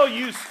tell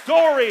you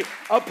story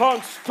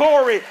upon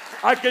story.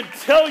 I can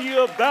tell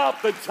you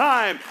about the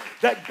time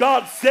that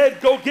God said,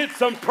 go get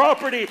some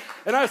property.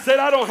 And I said,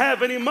 I don't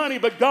have any money.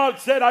 But God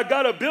said, I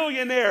got a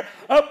billionaire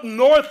up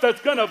north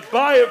that's going to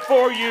buy it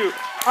for you.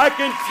 I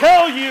can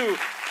tell you.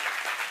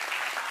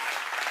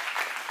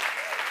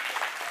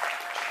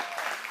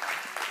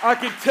 I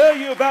can tell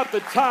you about the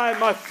time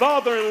my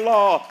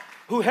father-in-law,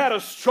 who had a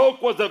stroke,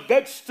 was a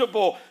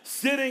vegetable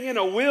sitting in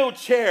a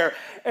wheelchair,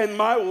 and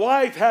my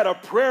wife had a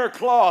prayer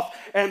cloth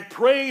and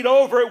prayed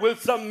over it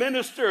with some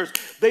ministers.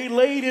 They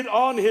laid it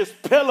on his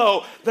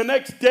pillow. The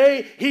next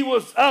day, he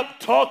was up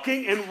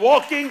talking and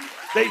walking.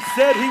 They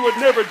said he would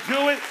never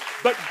do it,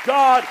 but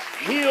God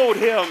healed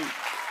him.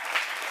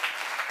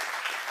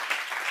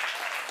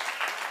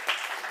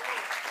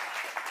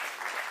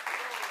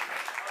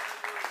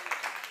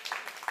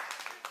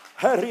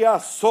 I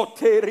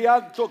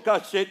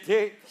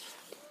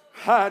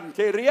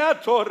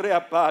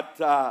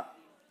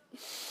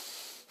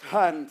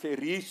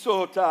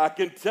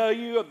can tell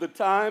you of the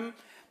time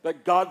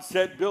that God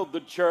said build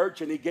the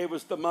church and he gave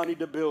us the money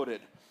to build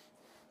it.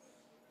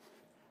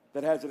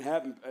 That hasn't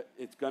happened.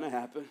 It's going to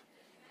happen.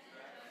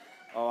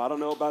 Oh, I don't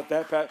know about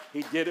that, Pat.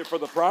 He did it for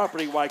the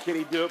property. Why can't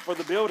he do it for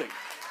the building?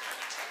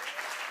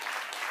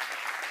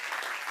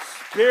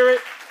 Spirit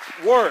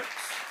works.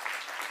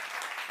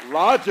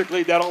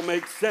 Logically, that don't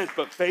make sense,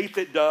 but faith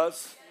it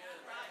does.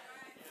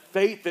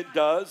 Faith it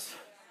does.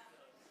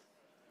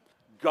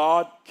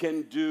 God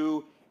can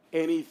do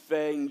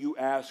anything you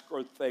ask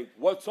or think.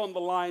 What's on the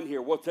line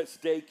here? What's at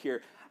stake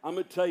here? I'm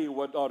going to tell you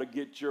what ought to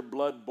get your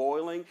blood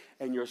boiling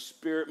and your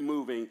spirit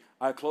moving.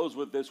 I close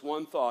with this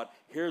one thought.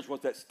 Here's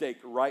what's at stake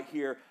right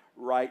here,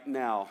 right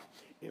now.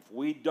 If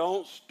we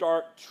don't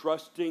start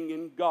trusting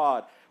in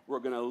God, we're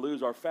going to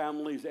lose our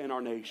families and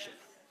our nation.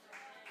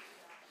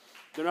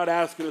 They're not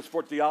asking us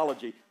for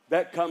theology.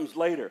 That comes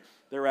later.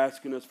 They're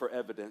asking us for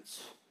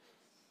evidence.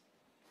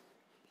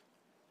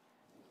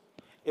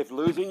 If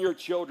losing your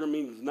children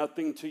means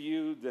nothing to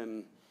you,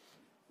 then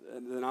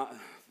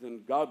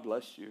God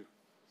bless you.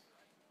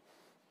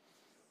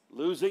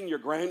 Losing your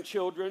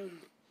grandchildren,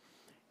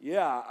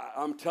 yeah,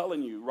 I'm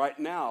telling you right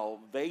now,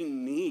 they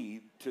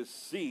need to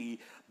see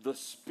the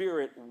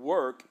Spirit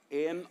work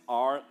in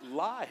our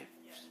lives.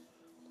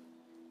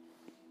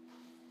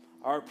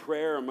 Our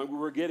prayer, and when we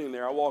were getting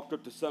there, I walked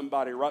up to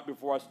somebody right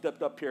before I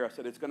stepped up here. I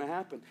said, it's going to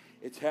happen.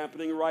 It's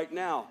happening right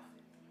now.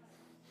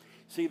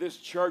 See, this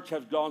church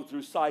has gone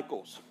through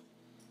cycles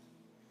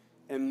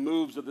and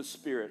moves of the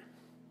Spirit.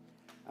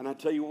 And I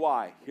tell you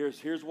why.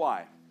 Here's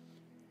why.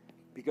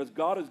 Because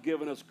God has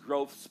given us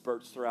growth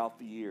spurts throughout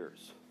the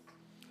years.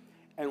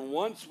 And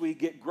once we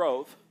get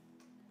growth,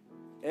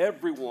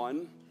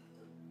 everyone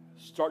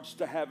starts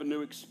to have a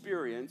new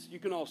experience. You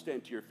can all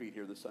stand to your feet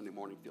here this Sunday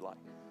morning if you like.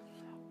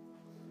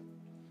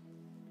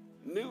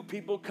 New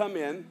people come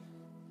in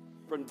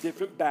from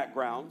different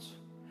backgrounds.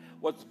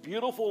 What's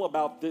beautiful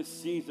about this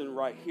season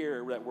right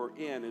here that we're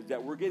in is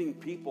that we're getting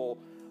people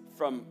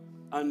from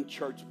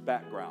unchurched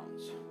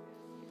backgrounds.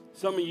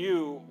 Some of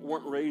you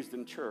weren't raised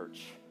in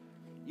church.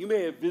 You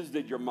may have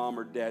visited your mom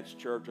or dad's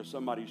church or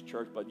somebody's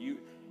church, but you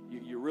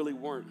really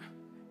weren't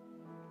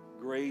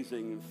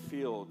grazing in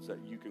fields that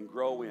you can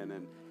grow in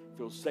and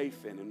feel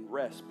safe in and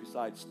rest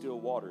beside still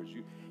waters.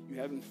 You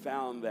haven't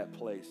found that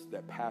place,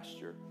 that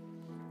pasture.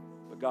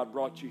 But God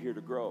brought you here to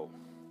grow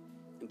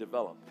and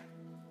develop.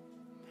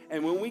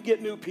 And when we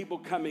get new people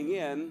coming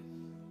in,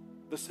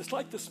 it's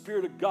like the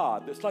Spirit of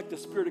God. It's like the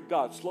Spirit of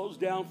God slows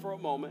down for a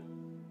moment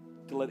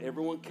to let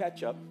everyone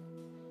catch up.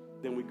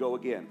 Then we go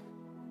again.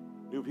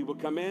 New people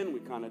come in, we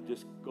kind of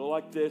just go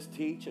like this,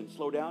 teach and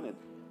slow down.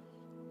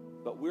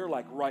 But we're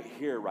like right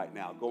here right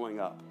now, going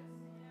up.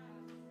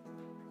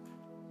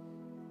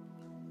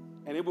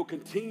 And it will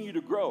continue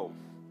to grow.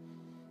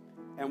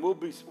 And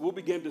we'll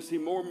begin to see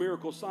more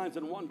miracle signs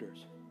and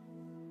wonders.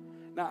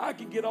 Now, I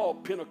can get all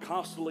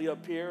Pentecostally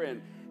up here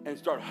and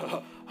start,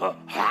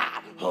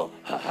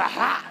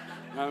 I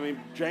mean,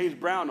 James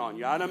Brown on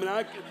you. I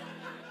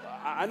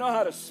know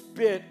how to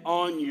spit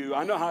on you.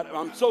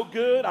 I'm so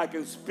good, I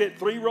can spit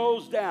 3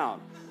 rows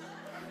down.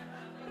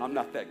 I'm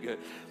not that good.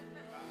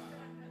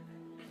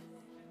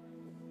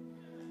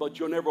 But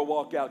you'll never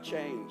walk out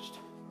changed.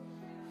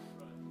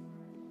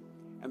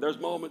 And there's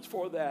moments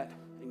for that,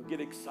 and get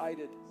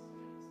excited.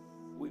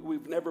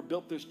 We've never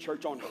built this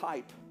church on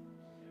hype.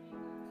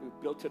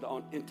 We've built it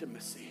on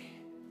intimacy.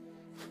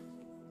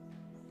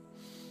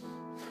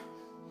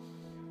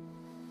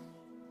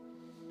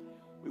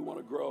 We want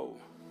to grow.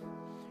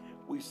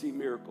 We see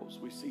miracles,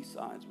 we see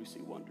signs, we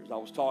see wonders. I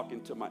was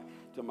talking to my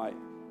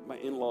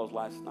in-laws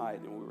last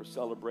night, and we were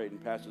celebrating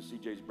Pastor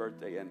CJ's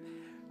birthday, and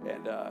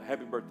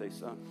happy birthday,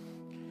 son.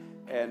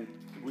 And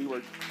we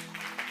were,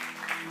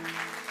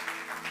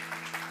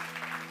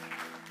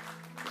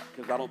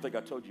 because I don't think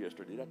I told you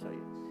yesterday. Did I tell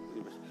you?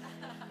 Anyways.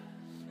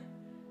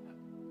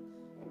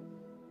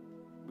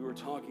 We were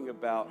talking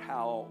about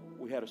how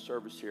we had a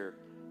service here,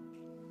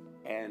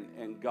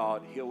 and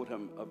God healed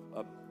him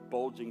of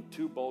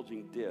two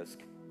bulging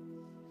discs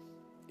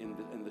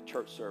in the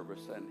church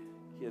service, and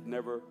he had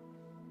never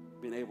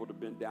been able to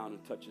bend down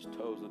and touch his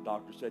toes. The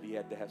doctor said he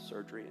had to have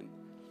surgery,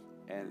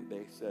 and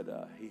they said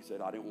he said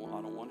I don't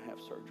want to have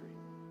surgery.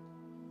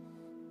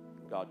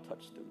 God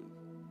touched him and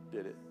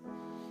did it.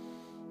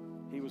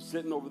 He was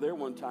sitting over there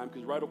one time,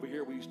 because right over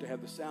here we used to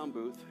have the sound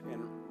booth,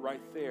 and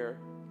right there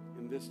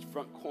in this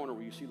front corner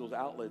where you see those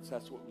outlets,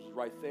 that's what was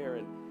right there.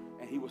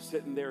 And he was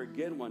sitting there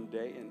again one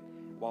day, and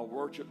while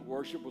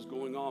worship was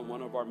going on,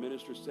 one of our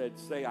ministers said,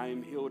 "Say, I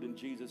am healed in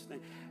Jesus'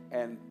 name."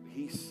 And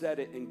he said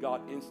it, and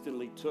God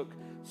instantly took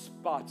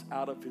spots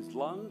out of his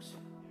lungs.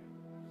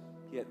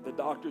 The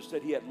doctor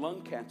said he had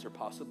lung cancer,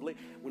 possibly.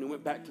 When he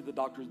went back to the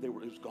doctors, it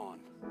was gone.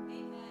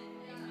 Amen.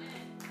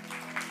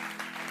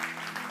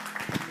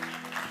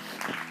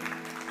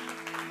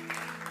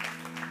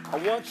 I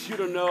want you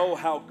to know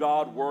how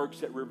God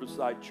works at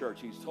Riverside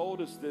Church. He's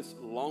told us this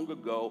long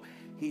ago.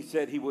 He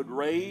said he would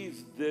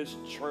raise this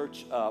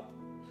church up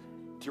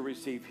to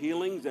receive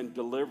healings and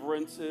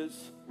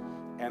deliverances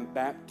and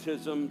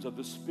baptisms of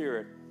the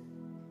Spirit,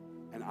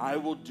 and I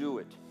will do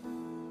it.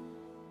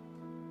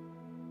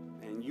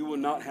 and you will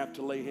not have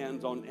to lay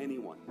hands on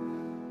anyone.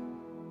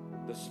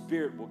 The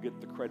Spirit will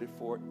get the credit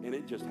for it, and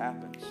it just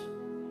happens.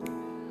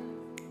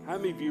 How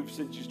many of you,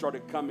 since you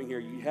started coming here,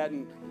 you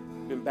hadn't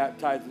been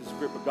baptized in the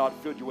Spirit, but God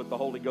filled you with the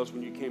Holy Ghost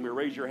when you came here?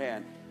 Raise your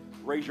hand.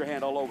 Raise your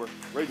hand all over.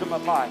 Raise them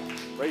up high.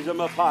 Raise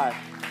them up high.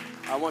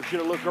 I want you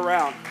to look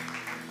around.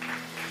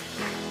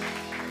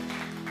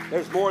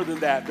 There's more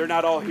than that. They're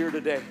not all here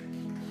today.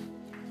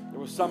 There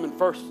was some in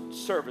first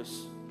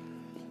service.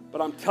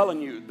 But I'm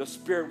telling you, the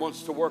Spirit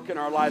wants to work in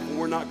our life, and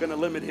we're not going to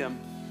limit Him.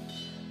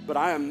 But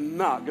I am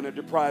not going to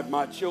deprive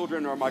my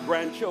children or my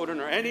grandchildren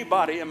or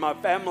anybody in my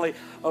family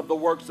of the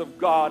works of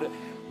God.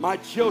 My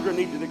children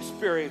need an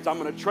experience. I'm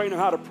going to train them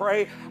how to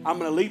pray. I'm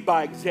going to lead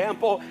by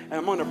example, and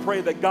I'm going to pray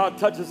that God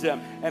touches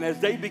them. And as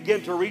they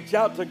begin to reach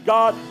out to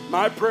God,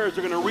 my prayers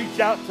are going to reach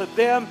out to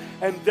them,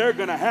 and they're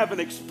going to have an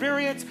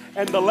experience,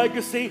 and the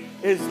legacy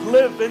is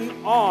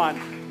living on.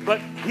 But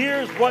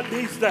here's what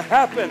needs to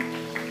happen.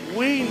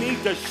 We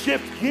need to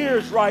shift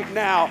gears right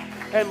now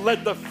and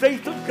let the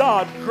faith of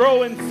God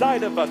grow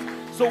inside of us.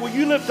 So will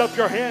you lift up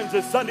your hands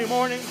this Sunday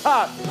morning?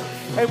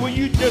 And will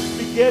you just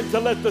begin to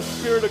let the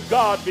Spirit of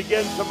God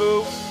begin to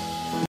move?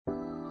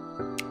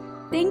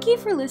 Thank you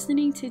for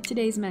listening to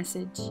today's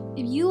message.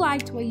 If you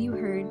liked what you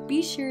heard,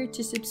 be sure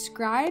to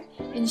subscribe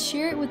and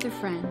share it with a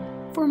friend.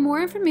 For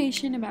more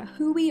information about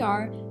who we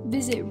are,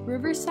 visit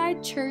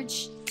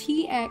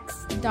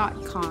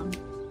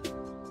riversidechurchtx.com.